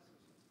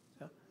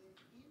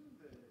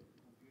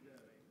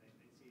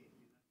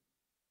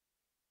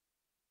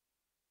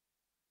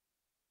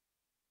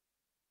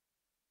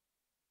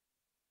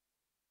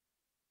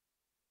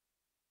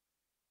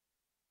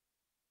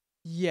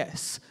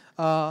 Yes.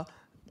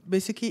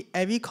 Basically,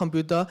 every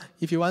computer,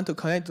 if you want to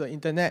connect to the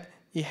internet,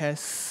 it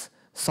has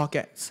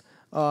sockets.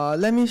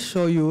 Let me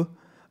show you.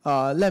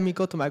 Let me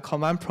go to my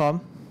command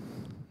prompt.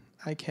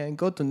 I can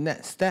go to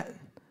netstat.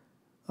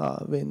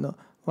 Wait, no.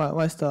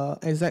 What's the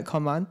exact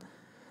command?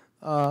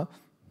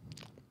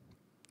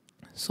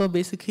 So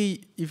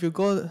basically, if you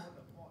go,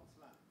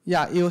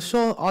 yeah, it will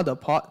show all the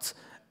ports,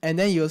 and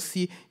then you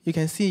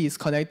can see it's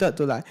connected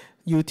to like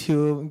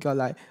YouTube, got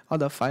like all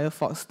the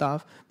Firefox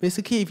stuff.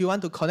 Basically, if you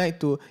want to connect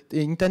to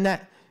the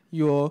internet,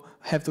 you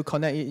have to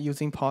connect it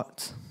using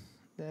ports.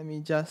 Let me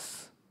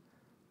just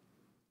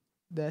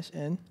dash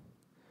n.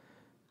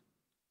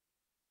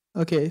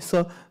 Okay,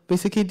 so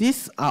basically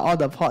these are all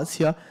the ports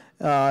here.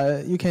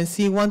 You can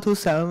see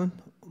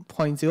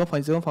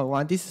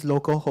 127.0.0.1. This is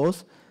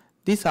localhost.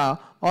 These are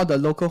all the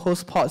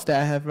localhost ports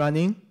that I have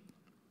running.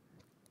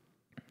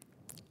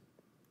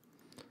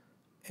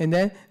 And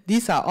then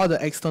these are all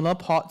the external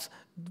ports,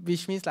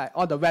 which means like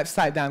all the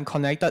website that I'm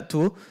connected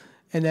to.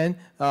 And then,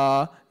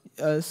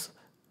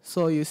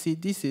 so you see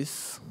this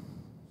is.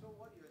 So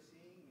what you're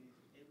saying is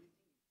everything.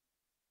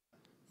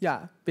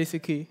 Yeah,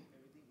 basically.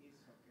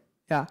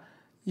 Yeah,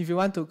 if you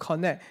want to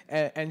connect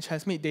and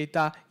transmit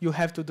data, you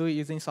have to do it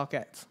using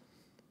sockets.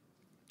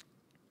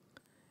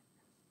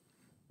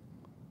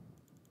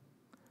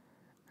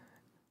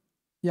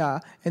 Yeah,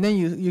 and then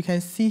you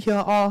can see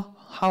here how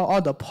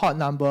all the port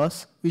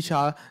numbers, which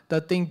are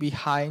the thing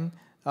behind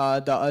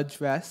the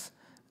address,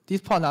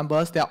 these port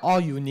numbers, they're all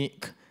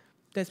unique.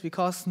 That's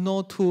because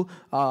no two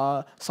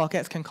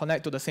sockets can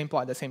connect to the same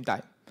port at the same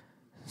time.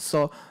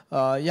 So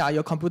yeah,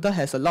 your computer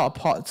has a lot of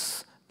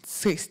ports,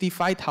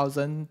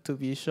 65,000 to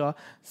be sure,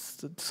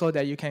 so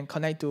that you can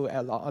connect to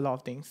a lot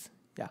of things.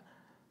 Yeah.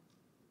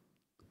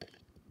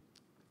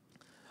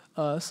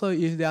 So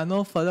if there are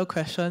no further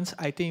questions,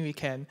 I think we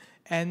can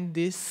end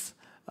this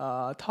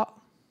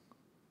talk.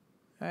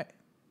 Right.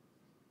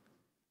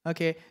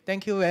 Okay,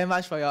 thank you very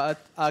much for your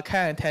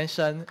kind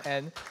attention,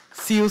 and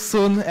see you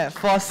soon at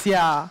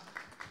FOSSASIA.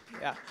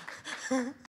 Yeah.